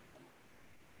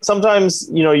sometimes,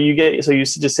 you know, you get so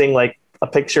used to just seeing like a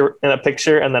picture in a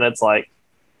picture and then it's like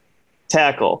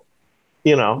tackle,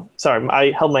 you know, sorry,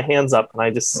 I held my hands up and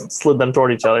I just slid them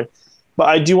toward each other, but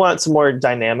I do want some more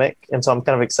dynamic. And so I'm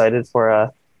kind of excited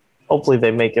for, hopefully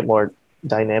they make it more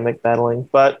dynamic battling,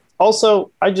 but also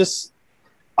I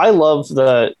love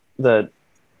the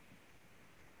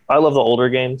older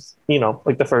games, you know,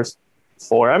 like the first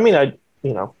 4. I mean, and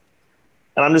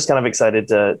I'm just kind of excited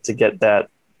to get that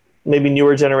maybe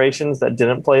newer generations that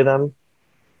didn't play them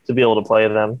to be able to play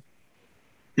them.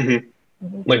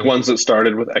 Mm-hmm. Like ones that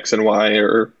started with X and Y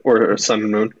or Sun and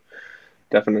Moon,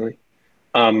 definitely.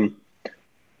 Hope,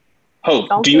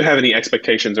 do you have any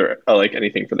expectations or like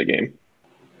anything for the game?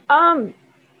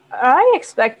 I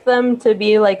expect them to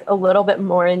be like a little bit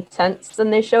more intense than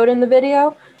they showed in the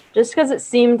video, just because it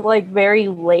seemed like very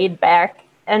laid back,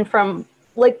 and from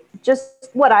like just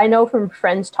what I know from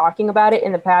friends talking about it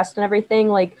in the past and everything,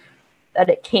 like that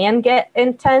it can get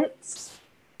intense,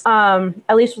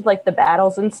 at least with like the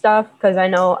battles and stuff, because I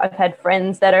know I've had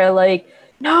friends that are like,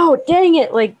 no, dang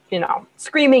it, like, you know,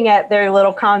 screaming at their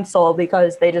little console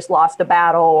because they just lost a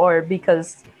battle or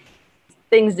because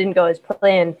things didn't go as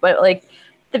planned. But like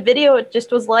the video, it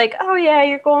just was like, oh yeah,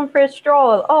 you're going for a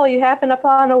stroll. Oh, you happen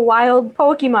upon a wild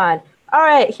Pokemon. All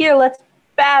right, here, let's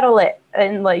battle it.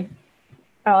 And like,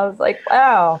 I was like,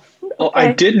 wow. Well, okay.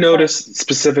 I did notice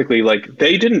specifically, like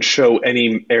they didn't show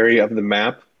any area of the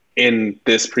map in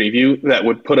this preview that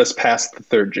would put us past the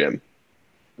 3rd gym.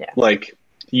 Yeah. Like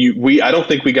I don't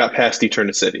think we got past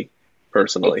Eternicity,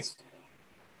 personally.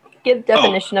 Give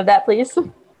definition of that, please.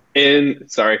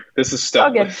 Sorry, this is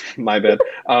stuff. Okay. My bad.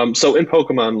 So in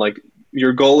Pokemon, like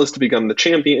your goal is to become the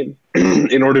champion.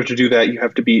 In order to do that, you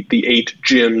have to beat the 8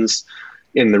 gyms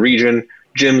in the region.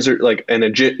 Gyms are like, and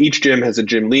each gym has a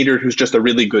gym leader who's just a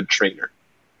really good trainer.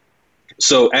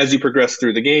 So as you progress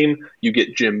through the game, you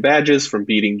get gym badges from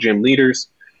beating gym leaders.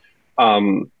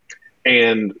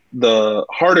 And the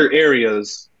harder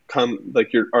areas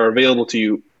are available to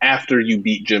you after you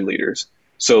beat gym leaders.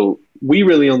 So we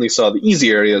really only saw the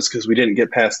easy areas because we didn't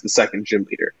get past the 2nd gym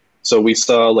leader. So we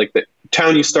saw like the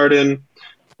town you start in,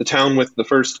 the town with the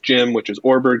first gym, which is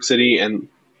Orberg City, and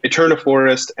Eterna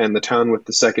Forest, and the town with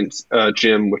the 2nd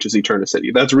gym, which is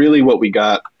Eternicity. That's really what we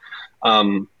got.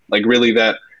 Like really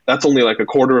that's only like a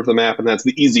quarter of the map, and that's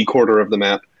the easy quarter of the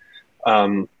map.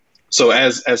 So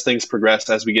as things progress,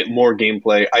 as we get more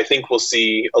gameplay, I think we'll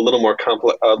see a little more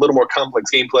complex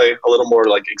gameplay, a little more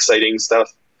like exciting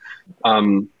stuff.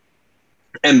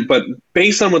 But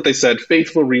based on what they said,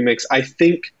 faithful remix, I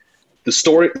think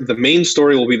the main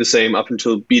story will be the same up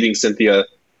until beating Cynthia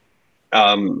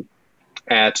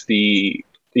at the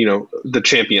the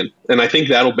champion. And I think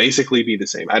that'll basically be the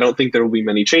same. I don't think there will be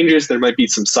many changes. There might be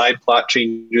some side plot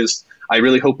changes. I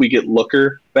really hope we get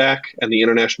Looker back and the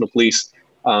International Police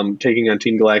taking on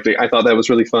Team Galactic. I thought that was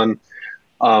really fun.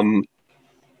 But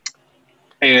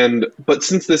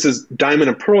since this is Diamond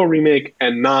and Pearl remake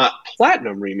and not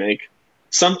Platinum remake,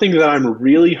 something that I'm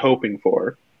really hoping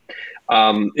for,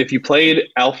 if you played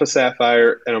Alpha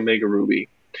Sapphire and Omega Ruby,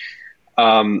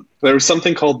 there was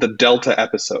something called the Delta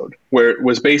episode, where it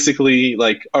was basically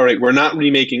like, all right, we're not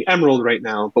remaking Emerald right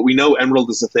now, but we know Emerald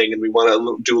is a thing, and we want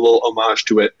to do a little homage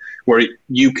to it, where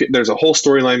there's a whole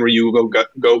storyline where you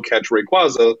go catch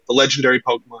Rayquaza, the legendary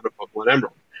Pokemon of Pokemon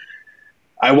Emerald.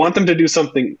 I want them to do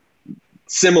something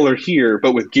similar here,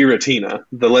 but with Giratina,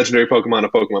 the legendary Pokemon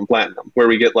of Pokemon Platinum, where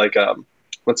we get like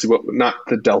let's see, not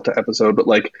the Delta episode, but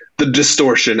like the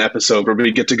Distortion episode, where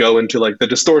we get to go into like the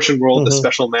Distortion world, the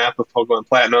special map of Pokemon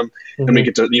Platinum, and we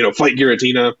get to fight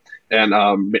Giratina and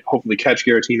hopefully catch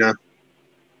Giratina.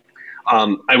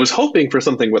 I was hoping for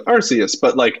something with Arceus,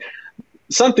 but like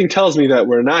something tells me that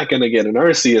we're not going to get an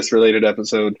Arceus related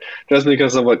episode just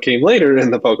because of what came later in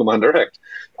the Pokemon Direct.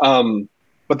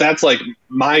 But that's like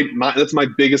that's my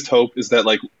biggest hope, is that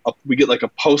like we get like a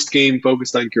post game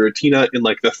focused on Giratina in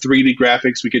like the 3D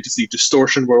graphics. We get to see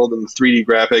Distortion World in the 3D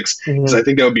graphics, because I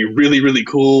think that would be really, really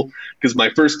cool. Because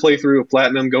my first playthrough of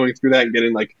Platinum, going through that and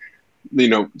getting like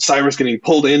Cyrus getting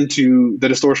pulled into the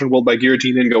Distortion World by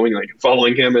Giratina and going like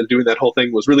following him and doing that whole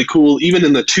thing was really cool, even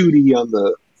in the 2D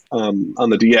on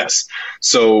the DS.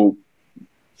 So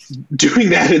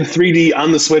doing that in 3D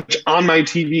on the Switch on my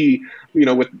TV,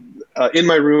 with in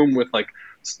my room with like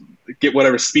get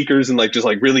whatever speakers and like just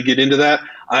like really get into that,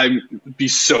 I'd be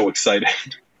so excited.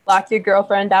 Lock your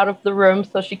girlfriend out of the room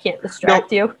so she can't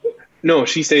distract you. No,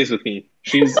 she stays with me.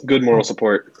 She's good moral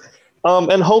support.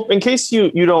 And Hope, in case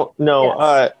you don't know,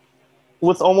 Yes.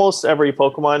 With almost every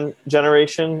Pokemon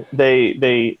generation,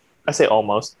 I say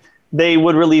almost, they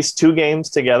would release 2 games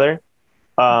together,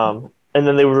 and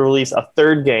then they would release a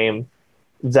third game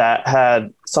that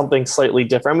had something slightly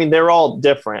different. I mean, they're all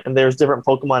different, and there's different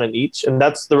Pokemon in each, and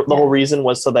that's the whole reason,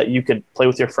 was so that you could play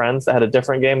with your friends that had a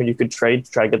different game, and you could trade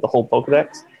to try to get the whole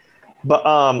Pokedex. But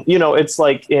it's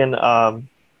like in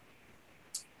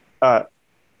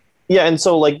and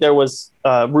so like there was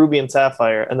Ruby and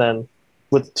Sapphire, and then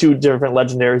with 2 different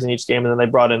legendaries in each game, and then they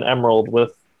brought in Emerald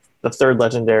with the 3rd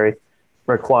legendary,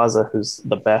 Rayquaza, who's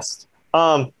the best.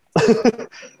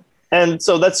 And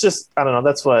so that's just, I don't know,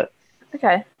 that's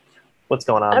what's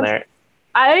going on there.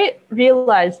 I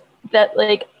realized that,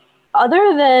 like,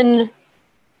 other than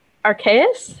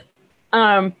Arceus,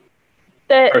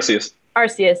 Arceus.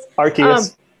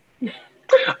 Arceus.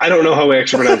 I don't know how we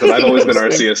actually pronounce it. I've always been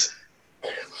Arceus.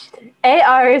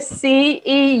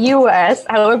 Arceus,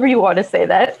 however you want to say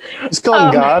that. Just call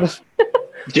him God.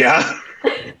 Yeah.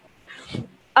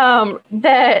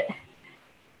 That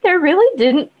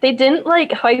they didn't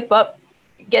like hype up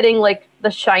getting like the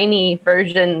shiny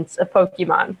versions of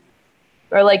Pokemon,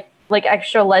 or like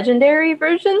extra legendary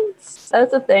versions.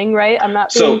 That's a thing, right? I'm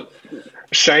not being... So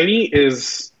shiny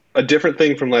is a different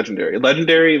thing from legendary.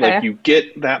 Legendary, like you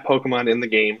get that Pokemon in the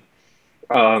game,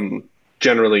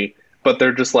 generally, but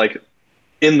they're just like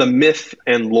in the myth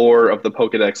and lore of the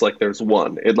Pokedex, like there's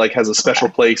one. It like has a special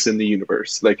place in the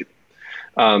universe. Like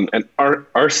and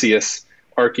Arceus,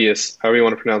 however you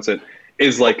want to pronounce it,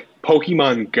 is like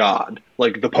Pokemon God,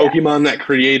 like the Pokemon that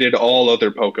created all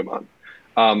other Pokemon.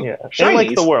 Shinies, and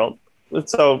like the world.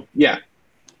 So yeah,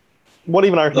 what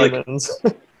even are humans?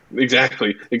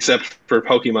 Exactly, except for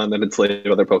Pokemon that enslave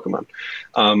other Pokemon.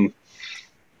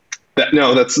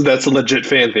 That's a legit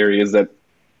fan theory. Is that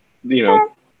we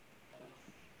don't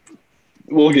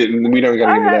got to get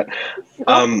into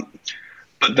that.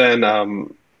 But then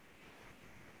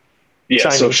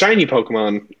so shiny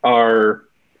Pokemon are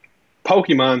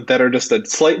Pokemon that are just a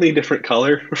slightly different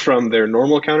color from their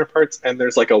normal counterparts, and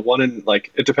there's like a one in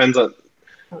like it depends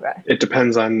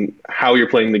on how you're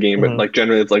playing the game, but like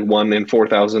generally it's like 1 in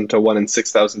 4,000 to 1 in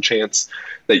 6,000 chance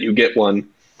that you get one.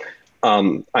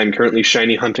 I'm currently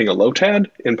shiny hunting a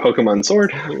Lotad in Pokemon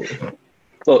Sword.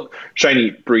 Well, shiny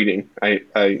breeding.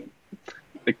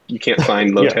 You can't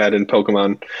find Lotad in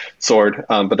Pokemon Sword,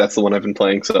 but that's the one I've been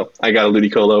playing. So I got a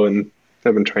Ludicolo, and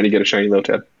I've been trying to get a shiny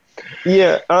Lotad.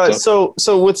 Yeah. So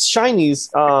with shinies,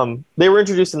 they were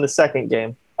introduced in the second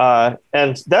game,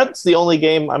 and that's the only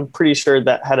game I'm pretty sure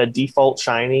that had a default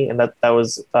shiny, and that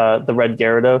was the red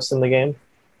Gyarados in the game.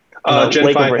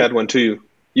 Gen 5 had one too.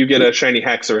 You get a shiny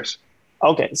Haxorus.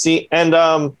 Okay. See, and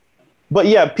but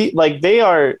yeah, like they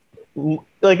are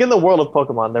like in the world of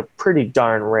Pokemon, they're pretty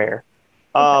darn rare.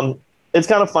 It's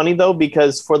kind of funny though,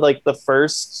 because for like the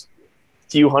first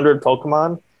few hundred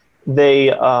Pokemon, they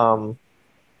kind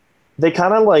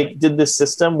of like did this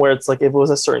system where it's like if it was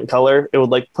a certain color, it would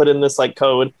like put in this like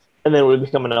code, and then it would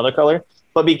become another color.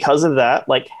 But because of that,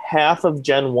 like half of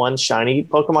Gen 1 shiny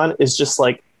Pokemon is just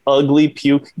like ugly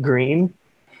puke green.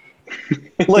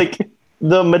 Like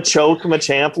the Machoke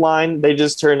Machamp line, they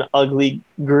just turn ugly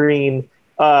green.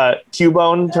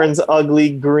 Cubone turns ugly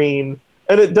green.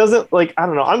 And it doesn't like, I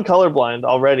don't know, I'm colorblind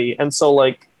already. And so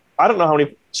like, I don't know how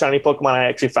many shiny Pokemon I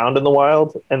actually found in the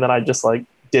wild. And then I just like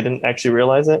didn't actually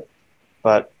realize it.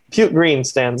 But puke green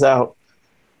stands out.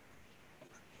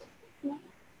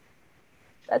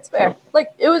 That's fair. Like,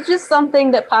 it was just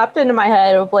something that popped into my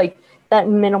head of like that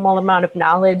minimal amount of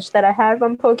knowledge that I have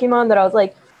on Pokemon that I was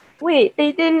like, wait,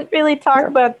 they didn't really talk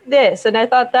about this. And I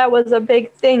thought that was a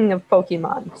big thing of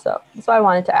Pokemon. So that's why I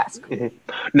wanted to ask. Mm-hmm.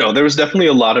 No, there was definitely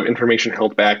a lot of information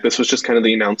held back. This was just kind of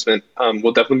the announcement.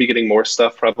 We'll definitely be getting more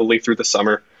stuff probably through the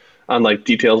summer on like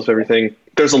details of everything.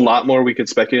 There's a lot more we could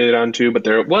speculate on too, but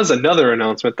there was another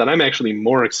announcement that I'm actually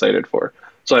more excited for.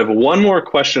 So I have one more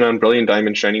question on Brilliant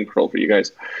Diamond Shining Pearl for you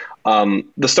guys.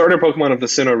 The starter Pokemon of the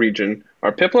Sinnoh region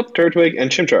are Piplup, Turtwig, and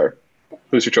Chimchar.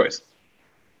 Who's your choice?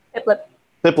 Piplup.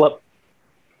 Piplup.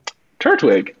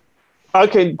 Turtwig.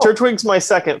 Okay, Turtwig's my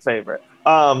second favorite.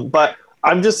 But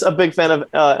I'm just a big fan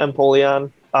of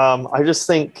Empoleon. I just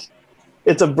think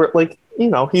it's like, you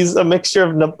know, he's a mixture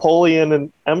of Napoleon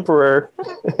and Emperor.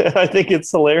 I think it's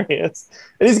hilarious.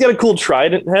 And he's got a cool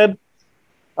trident head.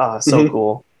 So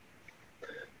cool.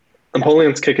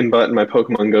 Empoleon's kicking butt in my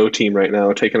Pokemon Go team right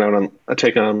now, taking on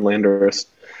Landorus.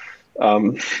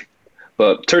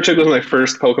 But Turtwig was my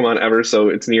first Pokemon ever, so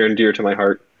it's near and dear to my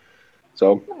heart.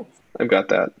 So I've got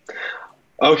that.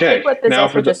 Okay. Piplup is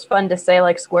also just fun to say,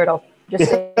 like Squirtle. Just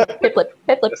say Piplup.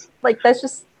 Piplup. Like, that's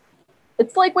just...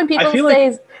 It's like when people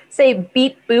say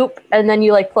beep boop, and then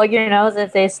you like plug your nose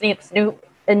and say sneep snoop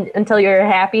until you're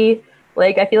happy.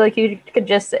 Like, I feel like you could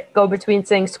just go between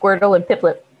saying Squirtle and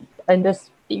Piplup and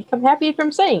just become happy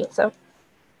from saying it. So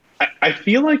I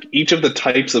feel like each of the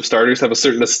types of starters have a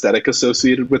certain aesthetic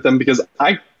associated with them because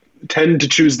I tend to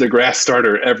choose the grass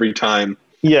starter every time.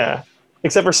 Yeah,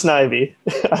 except for Snivy.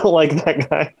 I don't like that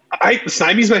guy.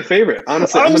 Snivy's my favorite,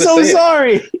 honestly. I'm so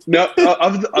sorry. No,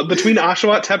 between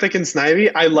Oshawott, Tepig, and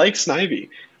Snivy, I like Snivy.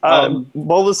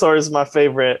 Bulbasaur is my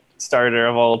favorite starter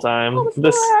of all time.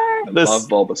 Bulbasaur. Love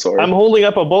Bulbasaur. I'm holding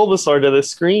up a Bulbasaur to the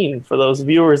screen for those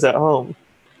viewers at home.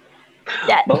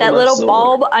 Yeah, that little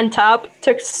bulb on top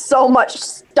took so much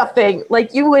stuffing.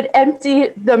 Like, you would empty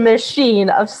the machine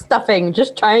of stuffing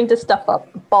just trying to stuff up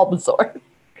Bulbasaur.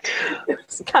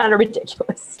 It's kind of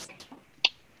ridiculous.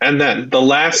 And then the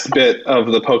last bit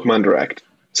of the Pokemon Direct.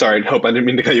 Sorry, Hope, I didn't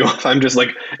mean to cut you off. I'm just like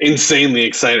insanely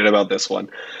excited about this one.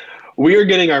 We are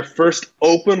getting our first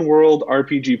open world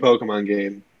RPG Pokemon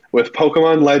game with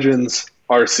Pokemon Legends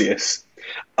Arceus.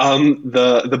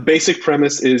 The basic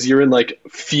premise is you're in like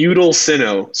feudal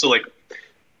Sinnoh, so like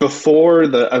before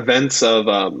the events of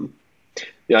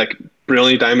like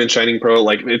Brilliant Diamond Shining Pearl,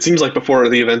 like it seems like before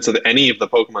the events of any of the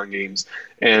Pokemon games,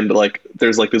 and like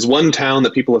there's like this one town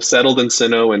that people have settled in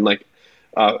Sinnoh and like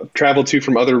traveled to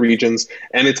from other regions,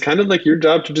 and it's kind of like your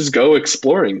job to just go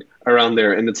exploring around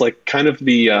there, and it's like kind of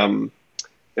the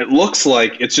it looks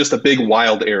like it's just a big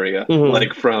wild area,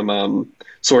 like from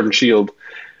Sword and Shield.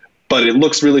 But it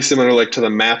looks really similar, like to the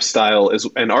map style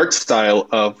and art style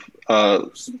of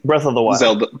Breath of the Wild.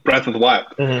 Zelda Breath of the Wild.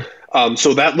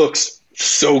 So that looks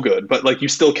so good. But like, you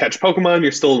still catch Pokemon,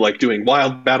 you're still like doing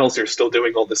wild battles, you're still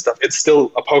doing all this stuff. It's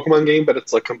still a Pokemon game, but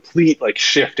it's a complete like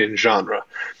shift in genre.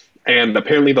 And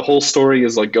apparently, the whole story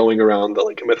is like going around the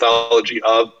like mythology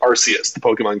of Arceus, the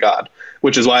Pokemon god,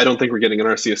 which is why I don't think we're getting an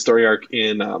Arceus story arc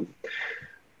in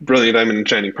Brilliant Diamond and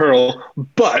Shining Pearl,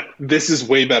 but this is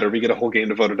way better. We get a whole game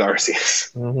devoted to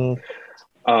Arceus.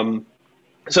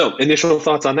 So, initial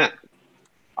thoughts on that?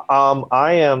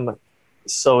 I am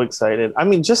so excited. I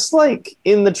mean, just like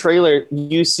in the trailer,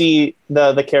 you see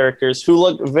the characters who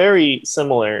look very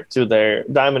similar to their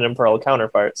Diamond and Pearl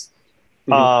counterparts.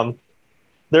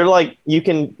 They're like, you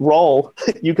can roll,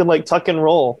 you can like tuck and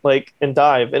roll, like and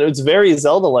dive, and it's very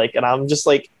Zelda-like. And I'm just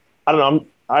like, I don't know,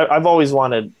 I've always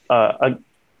wanted a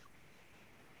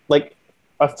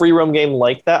free roam game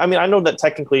like that. I mean, I know that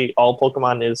technically all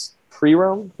Pokemon is free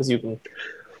roam because you can.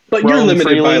 But you're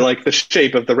limited by like the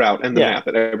shape of the route and the map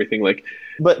and everything. Like,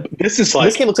 but this is like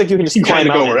this game looks like you can just climb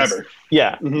go wherever.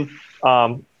 Yeah.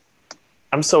 I'm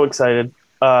so excited.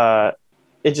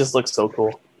 It just looks so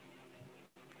cool.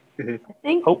 I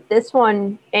think this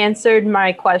one answered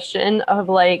my question of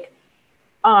like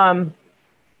being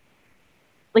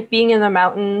in the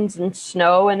mountains and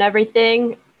snow and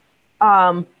everything.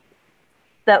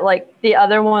 The that like the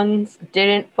other ones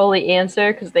didn't fully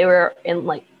answer because they were in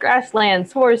like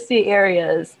grasslands, foresty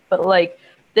areas, but like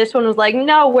this one was like,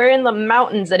 no, we're in the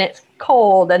mountains and it's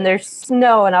cold and there's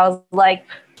snow, and I was like,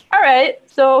 all right,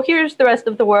 so here's the rest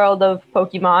of the world of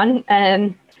Pokemon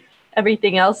and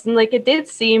everything else. And like it did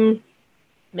seem,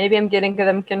 maybe I'm getting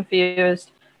them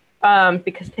confused,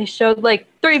 because they showed like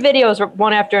 3 videos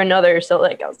one after another, so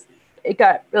like it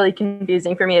got really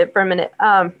confusing for me for a minute.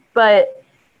 But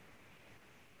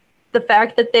the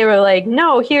fact that they were like,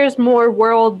 no, here's more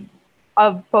world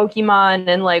of Pokemon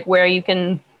and like where you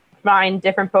can find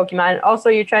different Pokemon. Also,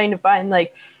 you're trying to find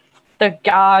like the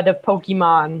god of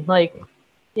Pokemon, like,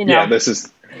 you know. Yeah,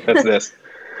 that's this.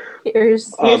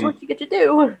 Here's what you get to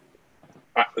do.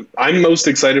 I'm most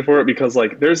excited for it because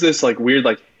like there's this like weird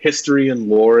like history and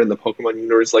lore in the Pokemon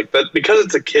universe like that, because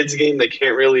it's a kids game they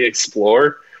can't really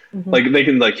explore. Like they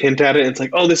can like hint at it and it's like,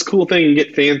 oh, this cool thing, you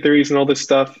get fan theories and all this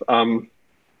stuff.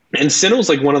 And Sinnoh's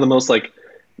like one of the most like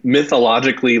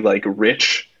mythologically like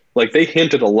rich, like they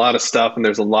hinted a lot of stuff, and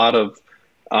there's a lot of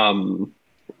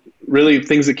really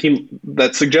things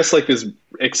that suggest like this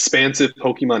expansive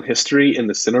Pokemon history in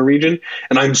the Sinnoh region.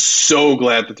 And I'm so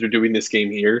glad that they're doing this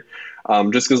game here.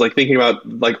 Just because like thinking about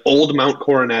like old Mount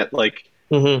Coronet, like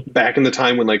back in the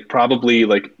time when like probably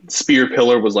like Spear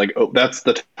Pillar was like, oh, that's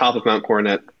the top of Mount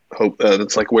Coronet.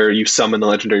 That's like where you summon the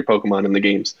legendary Pokemon in the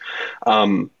games.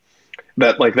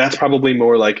 That like that's probably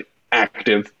more like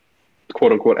active,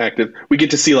 quote unquote active. We get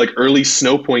to see like early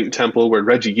Snowpoint Temple where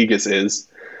Regigigas is.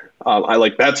 I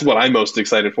like that's what I'm most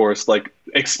excited for, is like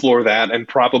explore that and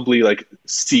probably like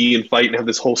see and fight and have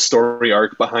this whole story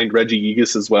arc behind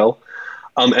Regigigas as well.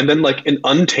 And then like an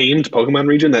untamed Pokemon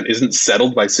region that isn't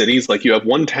settled by cities. Like you have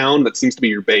one town that seems to be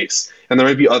your base, and there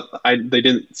might be they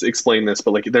didn't explain this,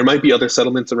 but like there might be other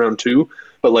settlements around too.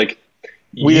 But like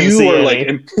you are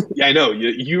like, yeah, I know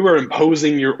you are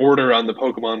imposing your order on the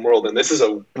Pokemon world, and this is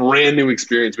a brand new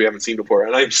experience we haven't seen before.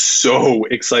 And I'm so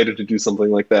excited to do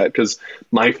something like that because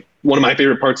one of my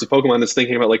favorite parts of Pokemon is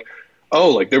thinking about like, oh,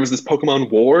 like there was this Pokemon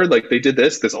War, like they did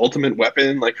this ultimate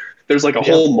weapon, like there's like a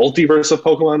whole multiverse of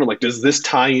Pokemon, and like does this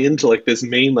tie into like this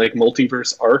main like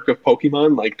multiverse arc of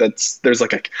Pokemon? Like there's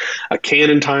like a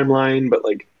canon timeline, but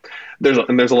like there's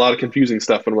a lot of confusing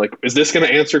stuff, and I'm like, is this going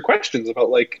to answer questions about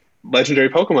like legendary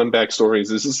Pokemon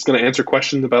backstories? Is this going to answer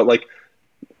questions about like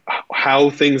how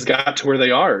things got to where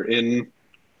they are in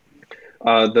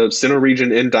the Sinnoh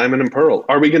region in Diamond and Pearl?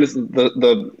 Are we going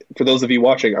to for those of you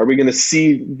watching, are we going to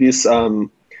see this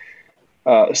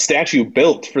statue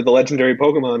built for the legendary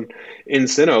Pokemon in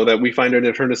Sinnoh that we find in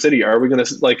Eterna City? Are we going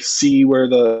to like see where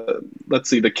the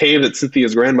cave that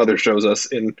Cynthia's grandmother shows us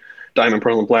in Diamond,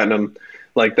 Pearl, and Platinum,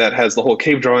 like that has the whole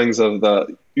cave drawings of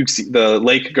the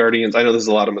Lake Guardians? I know there's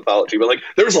a lot of mythology, but like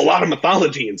there's a lot of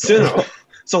mythology in Sinnoh.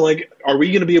 So, like, are we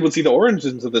going to be able to see the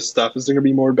origins of this stuff? Is there going to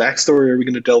be more backstory? Are we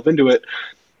going to delve into it?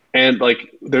 And,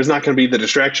 like, there's not going to be the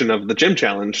distraction of the gym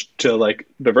challenge to, like,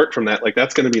 divert from that. Like,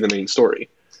 that's going to be the main story.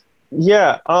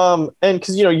 Yeah, and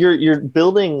because, you know, you're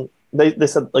building, they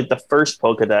said, like, the first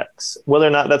Pokedex. Whether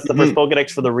or not that's the first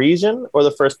Pokedex for the region or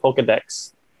the first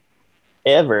Pokedex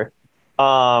ever.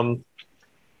 Which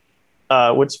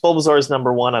Bulbasaur is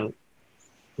number 1 on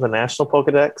the national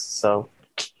Pokedex, so...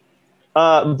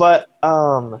 But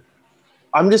I'm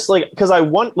just like, because I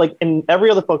want, like, in every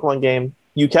other Pokemon game,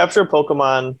 you capture a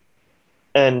Pokemon,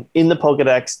 and in the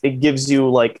Pokedex, it gives you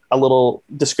like a little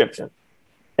description,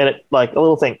 and it like a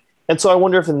little thing. And so I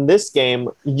wonder if in this game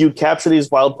you capture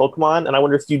these wild Pokemon, and I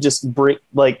wonder if you just bring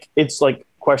like it's like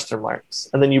question marks,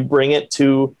 and then you bring it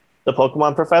to the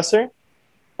Pokemon professor,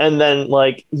 and then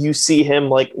like you see him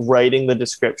like writing the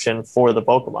description for the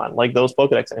Pokemon, like those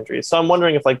Pokedex entries. So I'm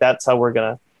wondering if like that's how we're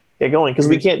gonna get going, because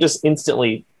we can't just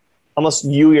instantly, unless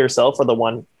you yourself are the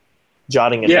one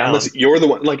jotting it down. Unless you're the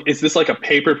one. Like, is this like a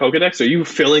paper Pokedex? Are you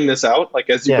filling this out like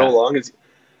as you go along?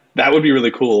 That would be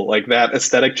really cool, like that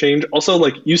aesthetic change. Also,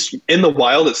 like you in the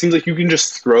wild, it seems like you can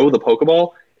just throw the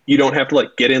Pokeball. You don't have to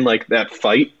like get in like that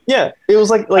fight. Yeah, it was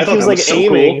like he was like so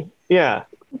aiming. Cool. Yeah.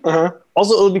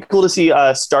 Also, it would be cool to see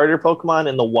starter Pokemon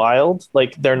in the wild.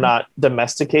 Like they're not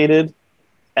domesticated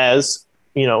as,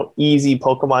 you know, easy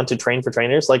Pokemon to train for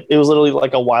trainers. Like it was literally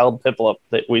like a wild Piplup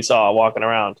that we saw walking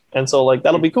around, and so like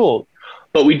that'll be cool.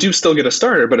 But we do still get a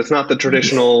starter, but it's not the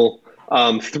traditional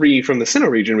 3 from the Sinnoh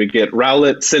region. We get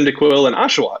Rowlet, Cyndaquil, and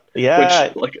Oshawott. Yeah,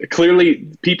 which like clearly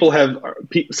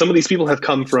some of these people have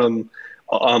come from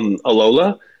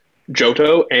Alola,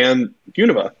 Johto, and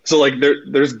Unova. So like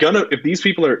there's gonna, if these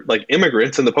people are like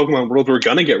immigrants in the Pokemon world, we're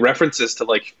gonna get references to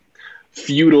like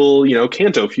feudal, you know,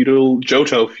 Kanto, feudal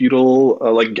Johto, feudal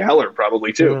like Galar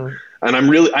probably too. and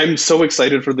I'm so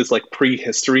excited for this like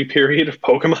prehistory period of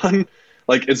Pokemon.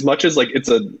 Like as much as like it's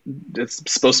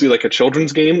supposed to be like a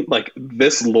children's game, like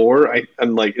this lore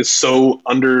I'm like is so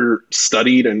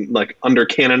understudied and like under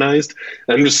canonized.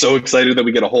 And I'm just so excited that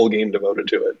we get a whole game devoted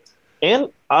to it.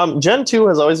 And Gen 2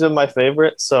 has always been my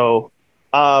favorite, so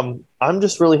I'm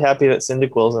just really happy that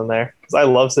Cyndaquil's in there because I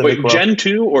love Cyndaquil. Wait, Gen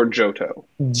 2 or Johto?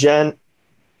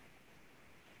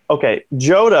 Okay,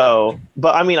 Johto,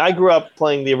 but I mean I grew up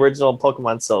playing the original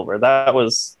Pokemon Silver. That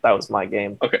was my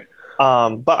game. Okay.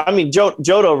 But I mean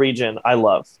Johto region I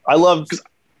love. I love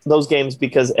those games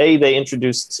because A, they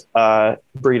introduced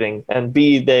breeding, and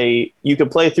B, you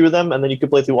could play through them, and then you could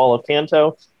play through all of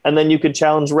Kanto, and then you could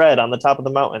challenge Red on the top of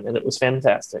the mountain, and it was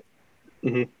fantastic.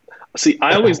 Mm-hmm. See,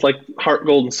 I always liked Heart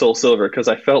Gold and Soul Silver because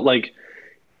I felt like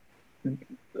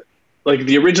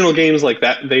the original games like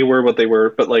that, they were what they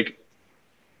were, but like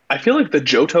I feel like the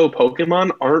Johto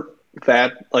Pokemon aren't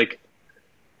that like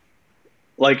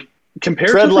compared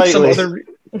Tread to like, some lightly. other.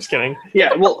 I'm just kidding.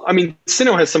 Yeah, well, I mean,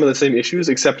 Sinnoh has some of the same issues,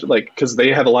 except like because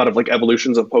they have a lot of like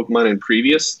evolutions of Pokemon in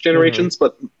previous generations,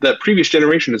 but that previous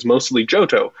generation is mostly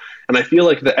Johto, and I feel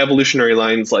like the evolutionary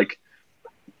lines like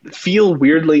feel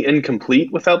weirdly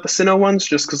incomplete without the Sinnoh ones,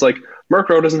 just because like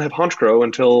Murkrow doesn't have Honchkrow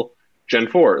until Gen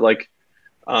 4. Like,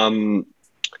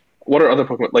 what are other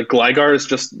Pokemon? Like Gligar is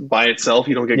just by itself;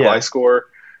 you don't get Gliscor.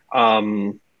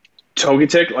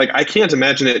 Togetic, like I can't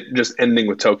imagine it just ending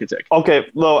with Togetic. Okay,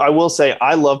 well, I will say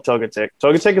I love Togetic.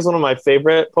 Togetic is one of my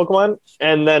favorite Pokemon,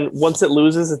 and then once it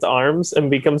loses its arms and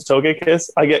becomes Togekiss,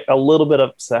 I get a little bit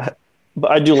upset.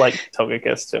 But I do like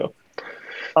Togekiss too.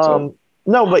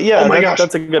 No, but yeah, oh my gosh,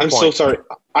 that's a good point. I'm so sorry.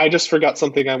 I just forgot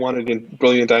something I wanted in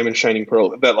Brilliant Diamond Shining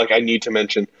Pearl that like I need to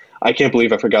mention. I can't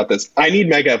believe I forgot this. I need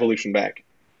Mega Evolution back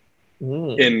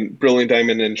in Brilliant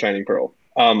Diamond and Shining Pearl.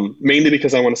 Mainly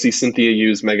because I want to see Cynthia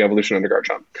use Mega Evolution under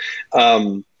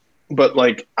Garchomp. But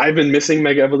like I've been missing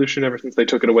Mega Evolution ever since they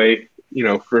took it away,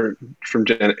 from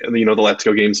Gen, the Let's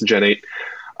Go games in Gen 8.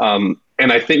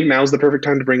 And I think now's the perfect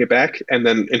time to bring it back and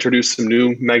then introduce some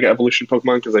new Mega Evolution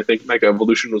Pokemon, because I think Mega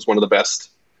Evolution was one of the best,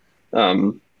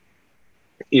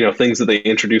 things that they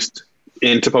introduced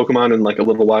into Pokemon in like a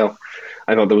little while.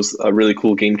 I thought that was a really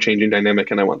cool game-changing dynamic,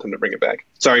 and I want them to bring it back.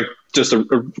 Sorry, just a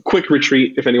quick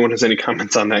retreat. If anyone has any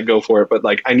comments on that, go for it. But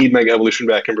like, I need Mega Evolution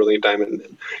back in Brilliant Diamond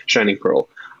and Shining Pearl.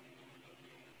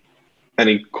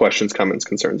 Any questions, comments,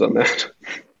 concerns on that?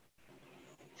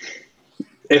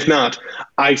 If not,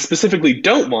 I specifically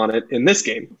don't want it in this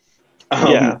game.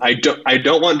 I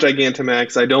don't want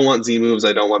Gigantamax. I don't want Z moves.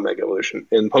 I don't want Mega Evolution.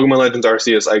 In Pokemon Legends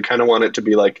Arceus, I kind of want it to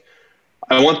be like,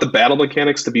 I want the battle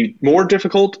mechanics to be more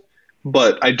difficult,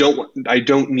 but I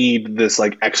don't need this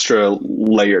like extra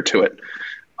layer to it.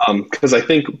 Because I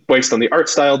think based on the art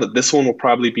style that this one will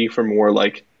probably be for more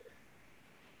like,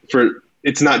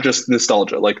 it's not just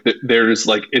nostalgia. Like there's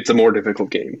like, it's a more difficult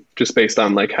game just based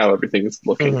on like how everything's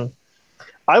looking. Mm-hmm.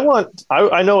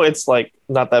 I know it's like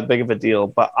not that big of a deal,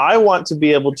 but I want to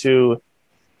be able to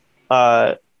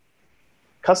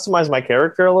customize my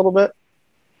character a little bit.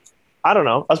 I don't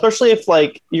know, especially if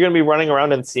like you're gonna be running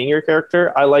around and seeing your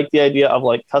character. I like the idea of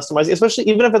like customizing, especially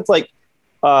even if it's like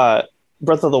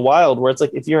Breath of the Wild, where it's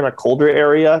like if you're in a colder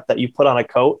area that you put on a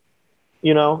coat,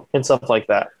 and stuff like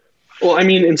that. Well, I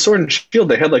mean, in Sword and Shield,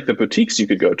 they had like the boutiques you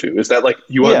could go to. Is that like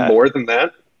you want more than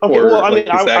that? Okay, or, well, I mean,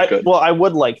 good? I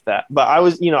would like that, but I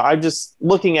was, I'm just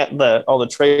looking at all the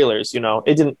trailers. It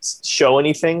didn't show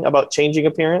anything about changing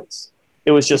appearance.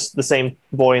 It was just the same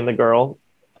boy and the girl.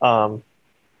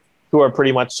 Who are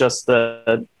pretty much just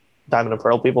the Diamond and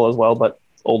Pearl people as well, but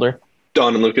older.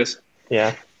 Dawn and Lucas.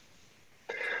 Yeah.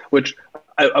 Which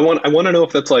I want to know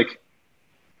if that's like,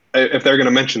 if they're going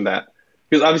to mention that.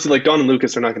 Because obviously like Dawn and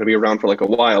Lucas are not going to be around for like a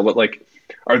while, but like,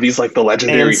 are these like the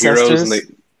legendary ancestors?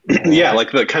 Heroes? And yeah,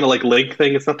 like the kind of like Link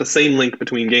thing. It's not the same Link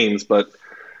between games, but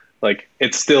like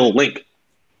it's still Link.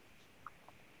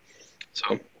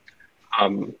 So,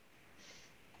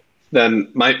 then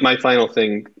my final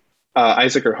thing,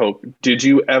 Isaac or Hope, did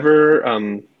you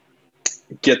ever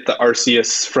get the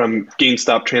Arceus from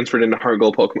GameStop transferred into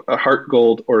Heart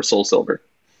Gold or Soul Silver?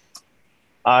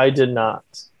 I did not.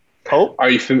 Hope? Are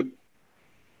you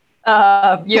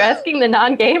you're asking the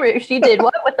non-gamer if she did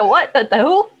what with the what, the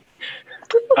who?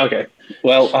 Okay.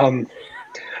 Well,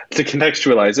 to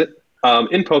contextualize it,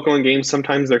 in Pokemon games,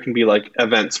 sometimes there can be like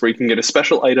events where you can get a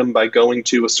special item by going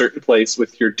to a certain place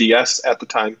with your DS at the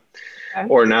time. Okay.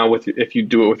 Or now if you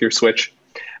do it with your Switch,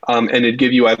 and it'd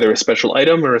give you either a special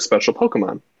item or a special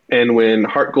Pokemon. And when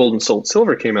Heart Gold and Soul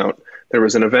Silver came out, there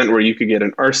was an event where you could get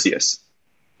an Arceus.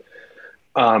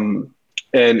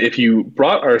 And if you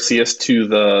brought Arceus to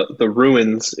the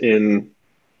ruins in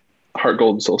Heart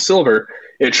Gold and Soul Silver,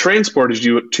 it transported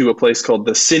you to a place called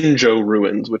the Sinjoh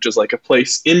Ruins, which is like a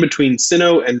place in between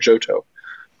Sinnoh and Johto.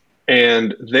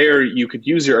 And there you could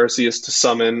use your Arceus to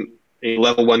summon a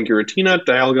level 1 Giratina,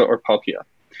 Dialga, or Palkia.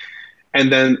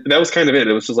 And then that was kind of it.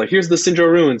 It was just like, here's the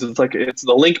Sinjoh Ruins. It's like it's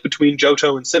the link between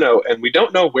Johto and Sinnoh, and we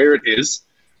don't know where it is.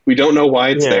 We don't know why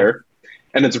it's there.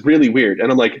 And it's really weird.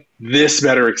 And I'm like, this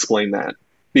better explain that.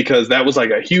 Because that was like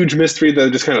a huge mystery that I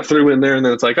just kind of threw in there, and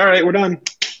then it's like, all right, we're done.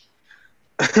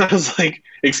 I was like,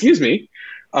 excuse me.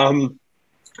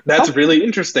 That's really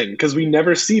interesting because we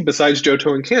never see, besides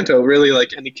Johto and Kanto, really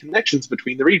like any connections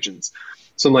between the regions.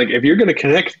 So I'm like, if you're going to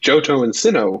connect Johto and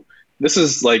Sinnoh, this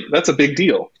is like, that's a big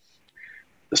deal.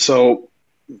 So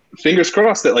fingers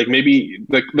crossed that like maybe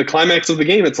the climax of the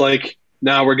game, it's like,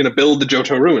 now we're going to build the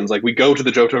Johto Ruins. Like we go to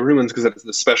the Johto Ruins because it's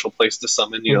the special place to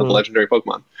summon, the legendary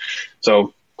Pokemon.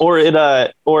 So,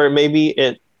 or maybe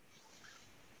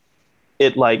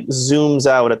it like zooms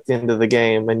out at the end of the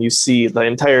game and you see the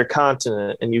entire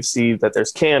continent and you see that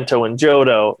there's Kanto and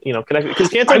Johto, connected, because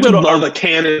Kanto and Johto are the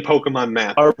canon Pokemon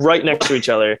map are right next to each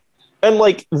other, and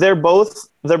like they're both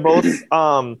there's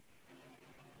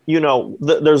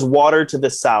water to the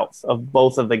south of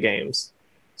both of the games,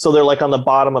 so they're like on the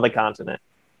bottom of the continent.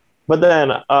 But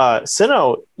then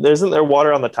Sinnoh, isn't there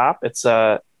water on the top? It's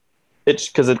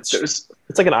because it's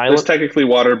like an island. There's technically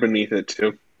water beneath it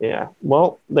too. Yeah,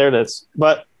 well, there it is.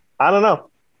 But I don't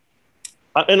know.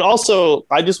 And also,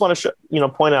 I just want to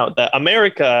point out that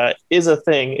America is a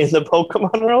thing in the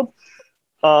Pokemon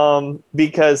world,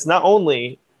 because not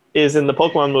only is in the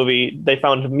Pokemon movie they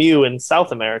found Mew in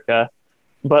South America,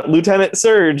 but Lieutenant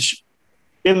Surge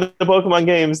in the Pokemon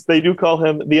games, they do call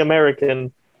him the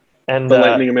American. And the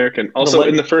Lightning American. Also,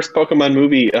 in the first Pokemon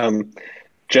movie,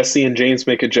 Jesse and James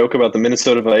make a joke about the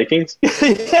Minnesota Vikings.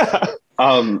 Yeah.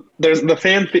 There's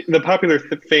the popular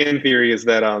fan theory is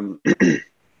that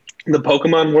the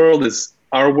Pokemon world is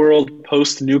our world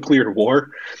post-nuclear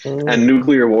war, and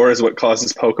nuclear war is what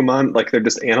causes Pokemon. Like they're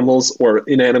just animals or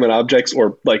inanimate objects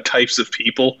or like types of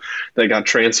people that got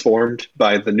transformed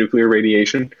by the nuclear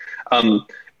radiation,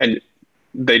 and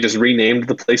they just renamed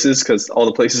the places because all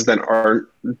the places that aren't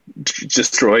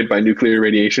destroyed by nuclear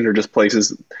radiation are just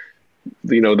places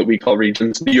that we call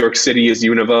regions. New York City is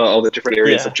Unova, all the different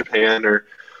areas of Japan are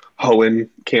Hoenn,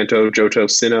 Kanto, Johto,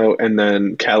 Sinnoh, and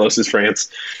then Kalos is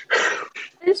France.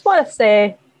 I just want to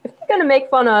say, if you're going to make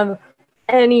fun of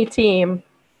any team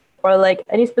or like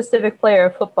any specific player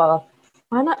of football,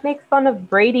 why not make fun of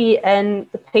Brady and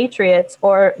the Patriots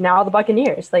or now the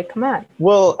Buccaneers? Like, come on.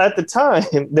 Well, at the time,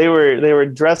 they were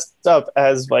dressed up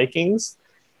as Vikings,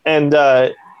 and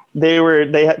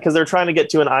because they're trying to get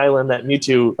to an island that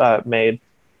Mewtwo made,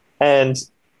 and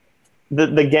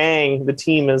the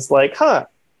team is like, I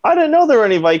didn't know there were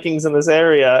any Vikings in this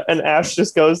area, and Ash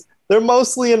just goes, they're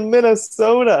mostly in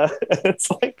Minnesota.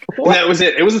 It's like, what? And that was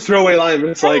it. It was a throwaway line, but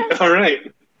it's like, all right,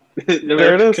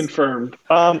 there it is, confirmed.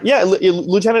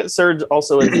 Lieutenant Surge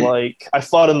also is like, I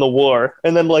fought in the war,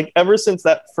 and then like ever since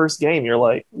that first game, you're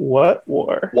like, what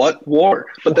war? What war?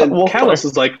 But then Kalos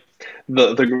is like,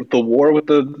 the war with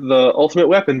the ultimate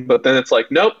weapon, but then it's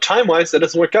like, nope, time-wise, that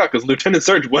doesn't work out because Lieutenant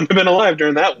Surge wouldn't have been alive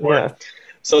during that war. Yeah.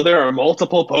 So there are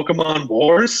multiple Pokemon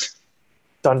wars.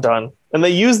 Dun dun. And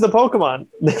they use the Pokemon.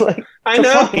 I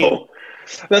know.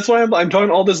 That's why I'm talking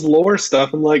all this lore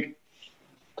stuff. I'm like,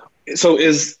 so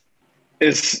is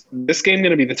this game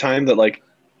going to be the time that like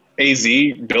AZ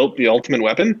built the ultimate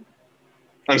weapon?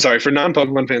 I'm sorry, for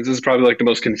non-Pokemon fans, this is probably like the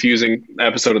most confusing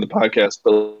episode of the podcast,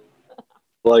 but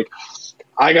like,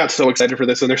 I got so excited for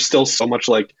this, and there's still so much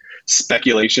like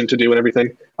speculation to do and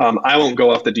everything. I won't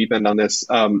go off the deep end on this.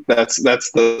 That's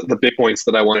the big points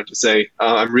that I wanted to say.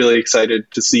 I'm really excited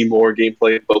to see more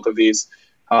gameplay of both of these.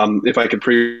 If I could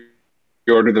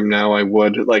pre-order them now, I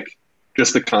would. Like,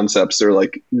 just the concepts are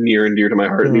like near and dear to my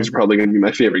heart, and these are probably going to be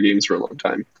my favorite games for a long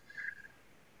time.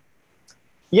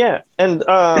 Yeah, and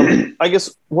I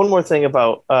guess one more thing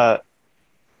about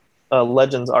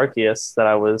Legends Arceus that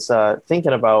I was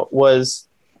thinking about was,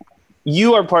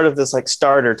 you are part of this like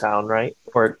starter town, right?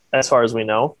 Or as far as we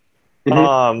know.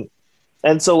 Mm-hmm.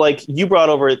 And so like you brought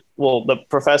over, the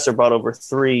professor brought over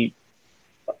 3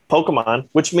 Pokemon,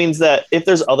 which means that if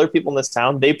there's other people in this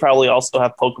town, they probably also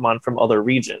have Pokemon from other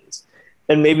regions.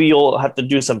 And maybe you'll have to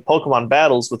do some Pokemon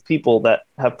battles with people that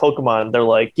have Pokemon. They're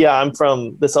like, yeah, I'm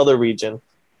from this other region.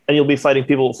 And you'll be fighting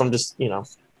people from just, and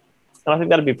I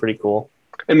think that'd be pretty cool.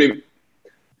 And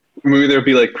maybe there'd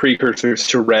be like precursors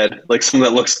to Red, like something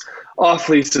that looks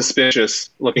awfully suspicious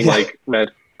looking like Red.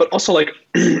 But also like,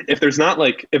 if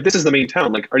this is the main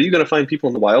town, like, are you going to find people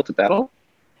in the wild to battle?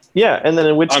 Yeah. And then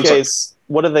in which case,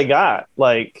 what do they got?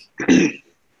 Like,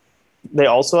 they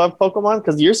also have Pokemon?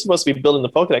 Because you're supposed to be building the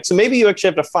Pokedex. So maybe you actually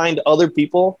have to find other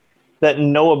people that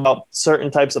know about certain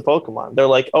types of Pokemon. They're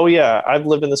like, oh yeah, I've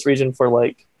lived in this region for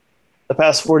like the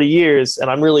past 40 years and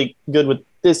I'm really good with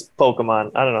this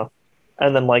Pokemon. I don't know.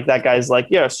 And then like that guy's like,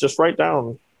 yes, just write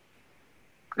down.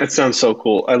 That sounds so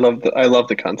cool. I love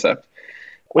the concept.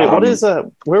 Wait, what is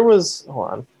where was hold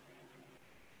on.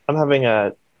 I'm having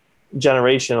a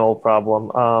generational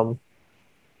problem.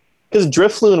 Because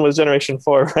Drifloon was Generation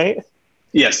 4, right?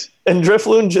 Yes. And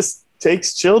Drifloon just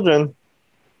takes children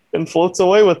and floats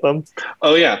away with them.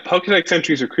 Oh yeah, Pokedex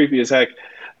entries are creepy as heck.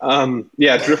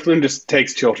 Yeah, Drifloon just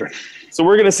takes children. So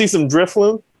we're gonna see some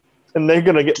Drifloon, and they're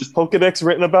gonna get Pokedex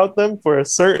written about them for a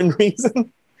certain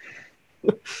reason.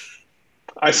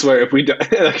 I swear, if we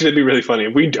that could be really funny.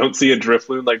 If we don't see a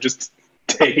Drifloon like just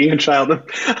taking a child,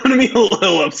 I'm gonna be a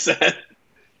little upset.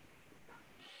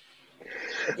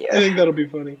 Yeah. I think that'll be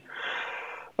funny.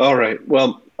 All right.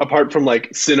 Well, apart from like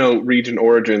Sinnoh region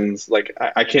origins, like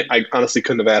I honestly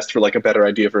couldn't have asked for like a better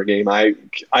idea for a game. I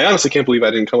honestly can't believe I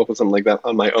didn't come up with something like that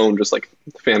on my own, just like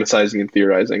fantasizing and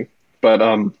theorizing. But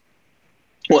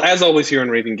well, as always here on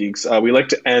Raving Geeks, we like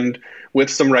to end with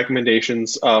some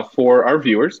recommendations for our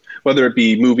viewers, whether it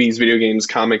be movies, video games,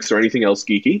 comics, or anything else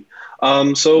geeky.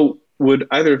 So would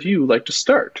either of you like to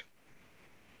start?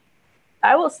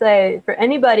 I will say, for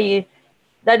anybody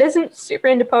that isn't super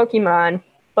into Pokemon,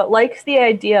 but likes the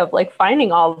idea of like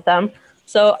finding all of them.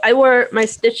 So I wore my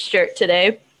Stitch shirt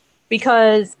today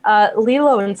because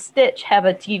Lilo and Stitch have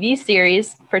a TV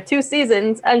series for 2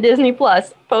 seasons on Disney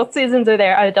Plus. Both seasons are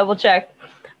there. I double checked,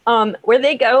 where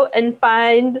they go and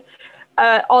find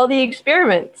all the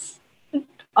experiments,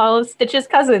 all of Stitch's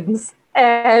cousins,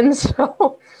 and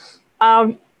so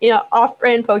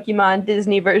off-brand Pokemon,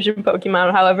 Disney version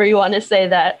Pokemon, however you want to say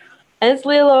that. And it's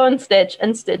Lilo and Stitch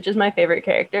is my favorite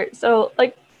character. So,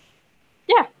 like,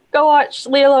 yeah, go watch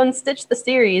Lilo and Stitch the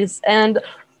series and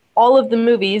all of the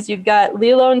movies. You've got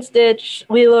Lilo and Stitch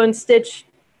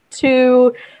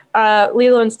 2,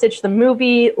 Lilo and Stitch the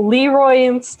movie, Leroy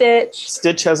and Stitch.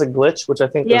 Stitch has a glitch, which I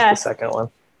think was the second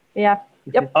one. Yeah.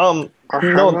 Yep. No,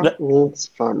 means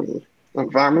family.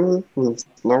 And family means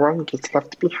no one gets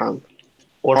left behind.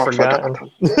 or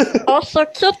forgotten. Also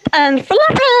cute and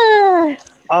fluffy.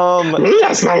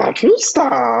 That's not like you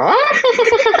star.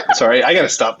 Sorry, I gotta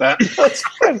stop that. That's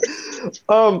fine.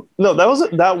 No,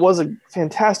 that was a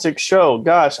fantastic show.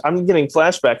 Gosh, I'm getting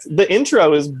flashbacks. The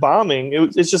intro is bombing.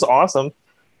 It's just awesome.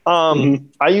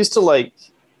 I used to like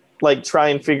try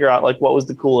and figure out like what was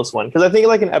the coolest one, because I think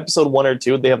like in episode 1 or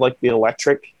 2 they have like the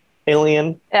electric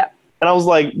alien. Yeah. And I was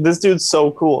like, this dude's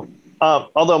so cool.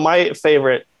 Although my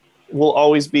favorite will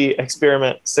always be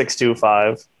Experiment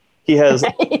 625. He has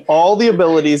all the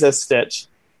abilities as Stitch,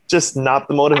 just not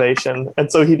the motivation.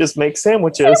 And so he just makes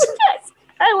sandwiches.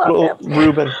 I love him.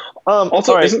 Reuben.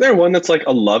 Also, right. isn't there one that's like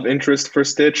a love interest for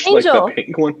Stitch? Angel. Like the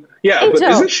pink one? Yeah, Angel. but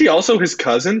isn't she also his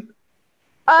cousin?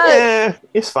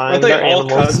 It's fine. Aren't they They're all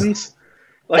animals. cousins?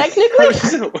 Like,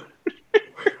 Technically.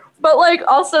 But like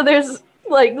also there's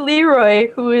like Leroy,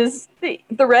 who is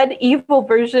the red evil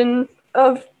version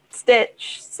of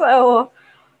Stitch. So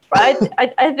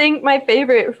I think my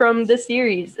favorite from the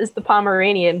series is the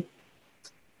Pomeranian.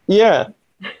 Yeah.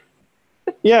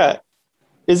 Yeah.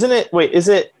 Isn't it? Wait, is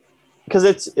it? Because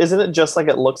isn't it just like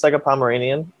it looks like a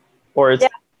Pomeranian, or it's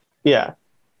yeah.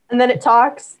 And then it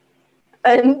talks,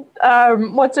 and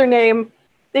what's her name?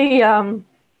 The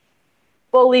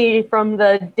bully from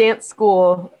the dance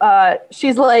school.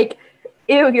 She's like,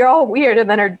 "Ew, you're all weird," and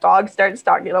then her dog starts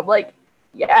talking. I'm like,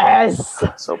 yes.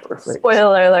 So perfect.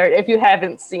 Spoiler alert! If you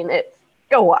haven't seen it,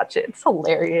 go watch it. It's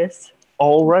hilarious.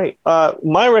 All right.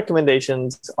 My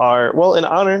recommendations are, well, in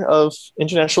honor of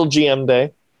International GM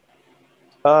Day.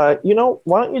 Why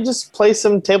don't you just play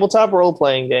some tabletop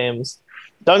role-playing games?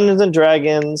 Dungeons and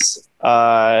Dragons,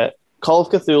 Call of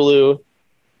Cthulhu.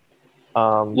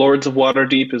 Lords of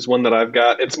Waterdeep is one that I've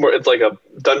got. It's like a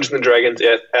Dungeons and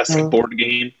Dragons-esque board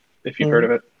game, if you've heard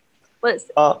of it. What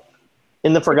is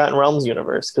In the Forgotten Realms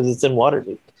universe, because it's in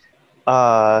Waterdeep.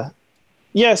 Why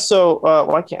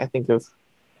can't I think of...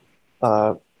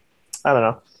 I don't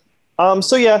know.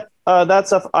 That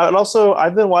stuff.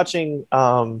 I've been watching...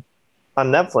 on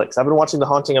Netflix, I've been watching The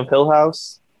Haunting of Hill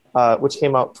House, which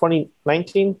came out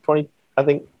 2019, I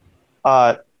think.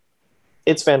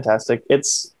 It's fantastic.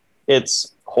 It's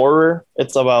horror.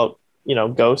 It's about,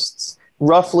 ghosts,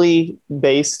 roughly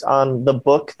based on the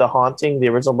book The Haunting, the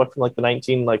original book from like the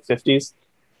 1950s,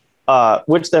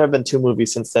 which there have been 2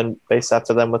 movies since then based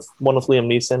after them, with one with Liam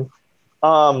Neeson.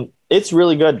 It's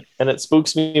really good and it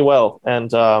spooks me well.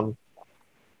 And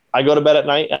I go to bed at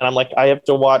night and I'm like, I have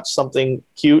to watch something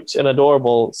cute and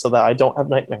adorable so that I don't have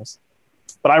nightmares.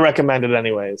 But I recommend it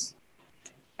anyways.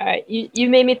 All right, you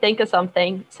made me think of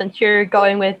something since you're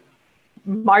going with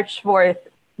March 4th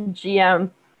GM.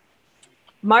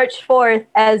 March 4th,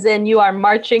 as in you are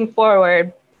marching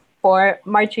forward for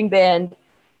marching band.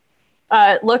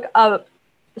 Look up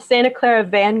Santa Clara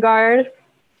Vanguard.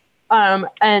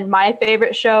 And my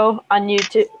favorite show on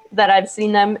YouTube that I've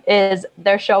seen them is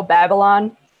their show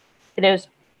Babylon. It is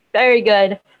very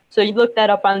good. So you look that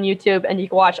up on YouTube and you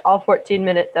can watch all 14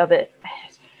 minutes of it.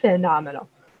 It's phenomenal.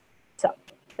 So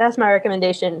that's my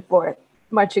recommendation for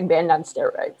marching band on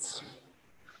steroids.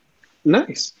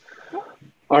 Nice.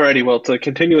 Alrighty, well, to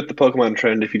continue with the Pokemon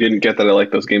trend, if you didn't get that I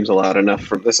like those games a lot enough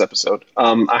from this episode,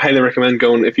 I highly recommend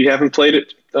going, if you haven't played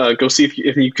it, go see if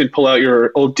you can pull out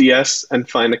your old DS and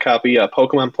find a copy of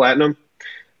Pokemon Platinum.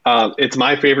 It's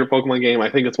my favorite Pokemon game. I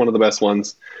think it's one of the best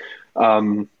ones.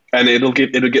 And it'll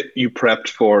get you prepped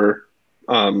for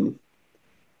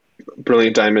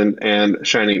Brilliant Diamond and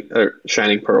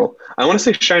Shining Pearl. I want to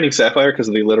say Shining Sapphire because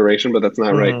of the alliteration, but that's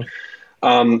not right.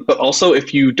 But also,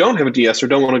 if you don't have a DS or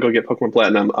don't want to go get Pokemon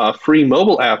Platinum, a free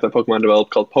mobile app that Pokemon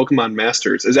developed called Pokemon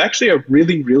Masters is actually a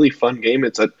really, really fun game.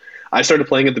 I started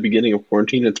playing at the beginning of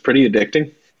quarantine. It's pretty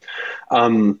addicting.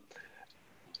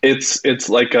 It's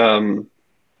like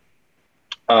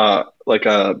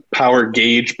a power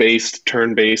gauge based,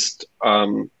 turn based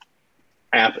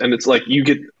app, and it's like you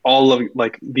get all of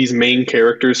like these main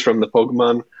characters from the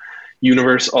Pokemon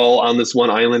universe all on this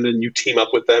one island, and you team up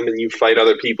with them and you fight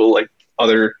other people like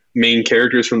other main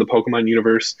characters from the Pokemon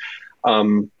universe.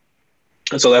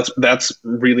 So that's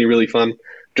really, really fun.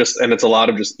 And it's a lot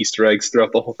of just Easter eggs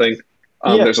throughout the whole thing.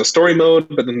 There's a story mode,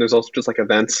 but then there's also just like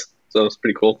events. So it's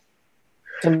pretty cool.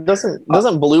 And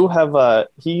doesn't Blue have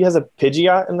he has a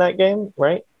Pidgeot in that game,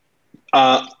 right?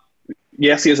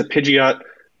 Yes, he has a Pidgeot,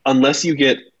 unless you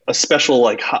get a special,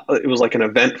 like, it was like an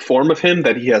event form of him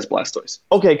that he has Blastoise.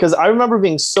 Okay, because I remember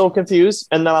being so confused,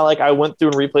 and then I went through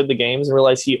and replayed the games and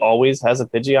realized he always has a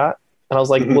Pidgeot, and I was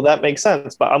like, well, that makes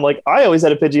sense. But I'm like, I always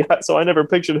had a Pidgeot, so I never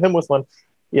pictured him with one.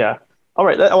 Yeah. All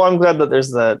right. I'm glad that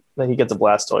there's that he gets a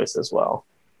Blastoise as well.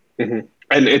 Mm-hmm.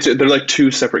 And they're like two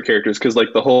separate characters because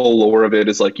like the whole lore of it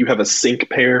is like you have a sync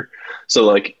pair, so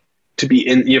like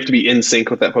you have to be in sync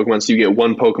with that Pokemon, so you get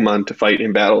one Pokemon to fight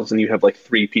in battles, and you have like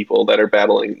three people that are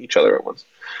battling each other at once.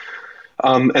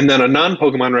 And then a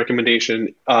non-Pokemon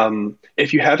recommendation: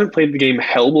 if you haven't played the game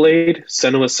Hellblade: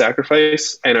 Senua's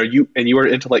Sacrifice, and you are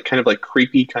into like kind of like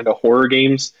creepy kind of horror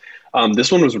games,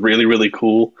 this one was really, really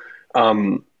cool.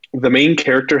 The main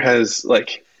character has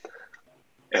like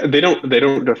they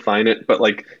don't define it, but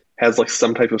like has like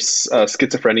some type of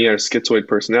schizophrenia or schizoid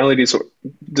personality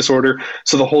disorder.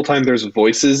 So the whole time there's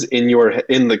voices in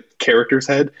the character's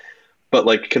head, but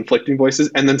like conflicting voices,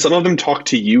 and then some of them talk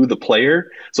to you, the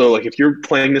player. So like if you're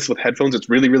playing this with headphones, it's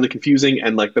really, really confusing.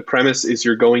 And like the premise is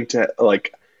you're going to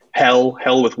like hell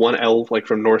with one L, like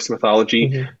from Norse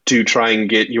mythology, to try and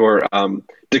get your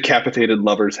decapitated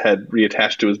lover's head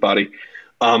reattached to his body.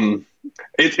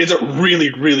 It's a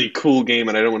really, really cool game,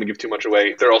 and I don't want to give too much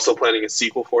away. They're also planning a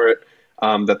sequel for it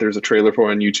that there's a trailer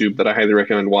for on YouTube that I highly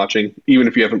recommend watching. Even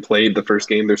if you haven't played the first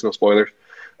game, there's no spoilers.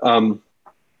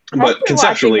 But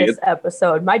conceptually, this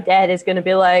episode, my dad is going to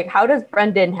be like, how does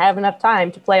Brendan have enough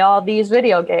time to play all these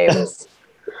video games?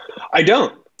 I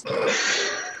don't.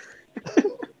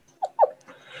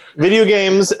 Video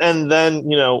games, and then,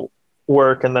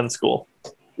 work, and then school.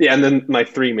 Yeah, and then my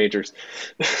 3 majors.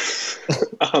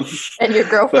 And your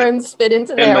girlfriends fit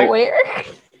into there where?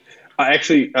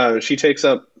 Actually, she takes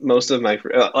up most of my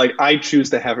I choose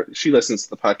to have her. She listens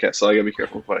to the podcast, so I gotta be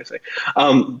careful with what I say.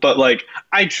 But like,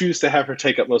 I choose to have her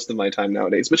take up most of my time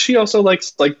nowadays. But she also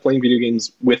likes like playing video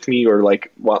games with me, or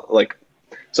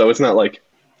so it's not like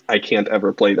I can't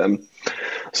ever play them.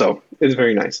 So it's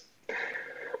very nice.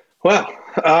 Well,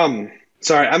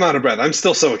 sorry, I'm out of breath. I'm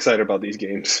still so excited about these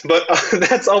games. But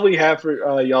that's all we have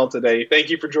for y'all today. Thank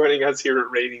you for joining us here at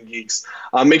Raving Geeks.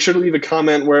 Make sure to leave a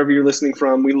comment wherever you're listening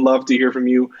from. We love to hear from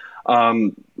you,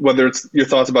 whether it's your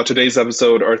thoughts about today's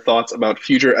episode or thoughts about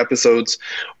future episodes,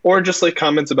 or just like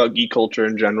comments about geek culture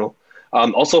in general.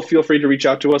 Also, feel free to reach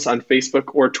out to us on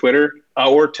Facebook or Twitter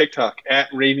or TikTok at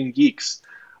Raving Geeks.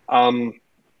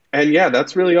 And yeah,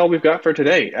 that's really all we've got for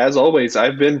today. As always,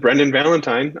 I've been Brendan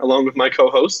Valentine, along with my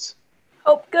co-hosts,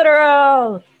 Hope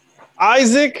Gooderell,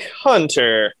 Isaac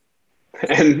Hunter.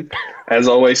 And as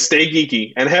always, stay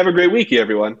geeky and have a great week,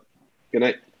 everyone. Good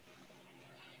night.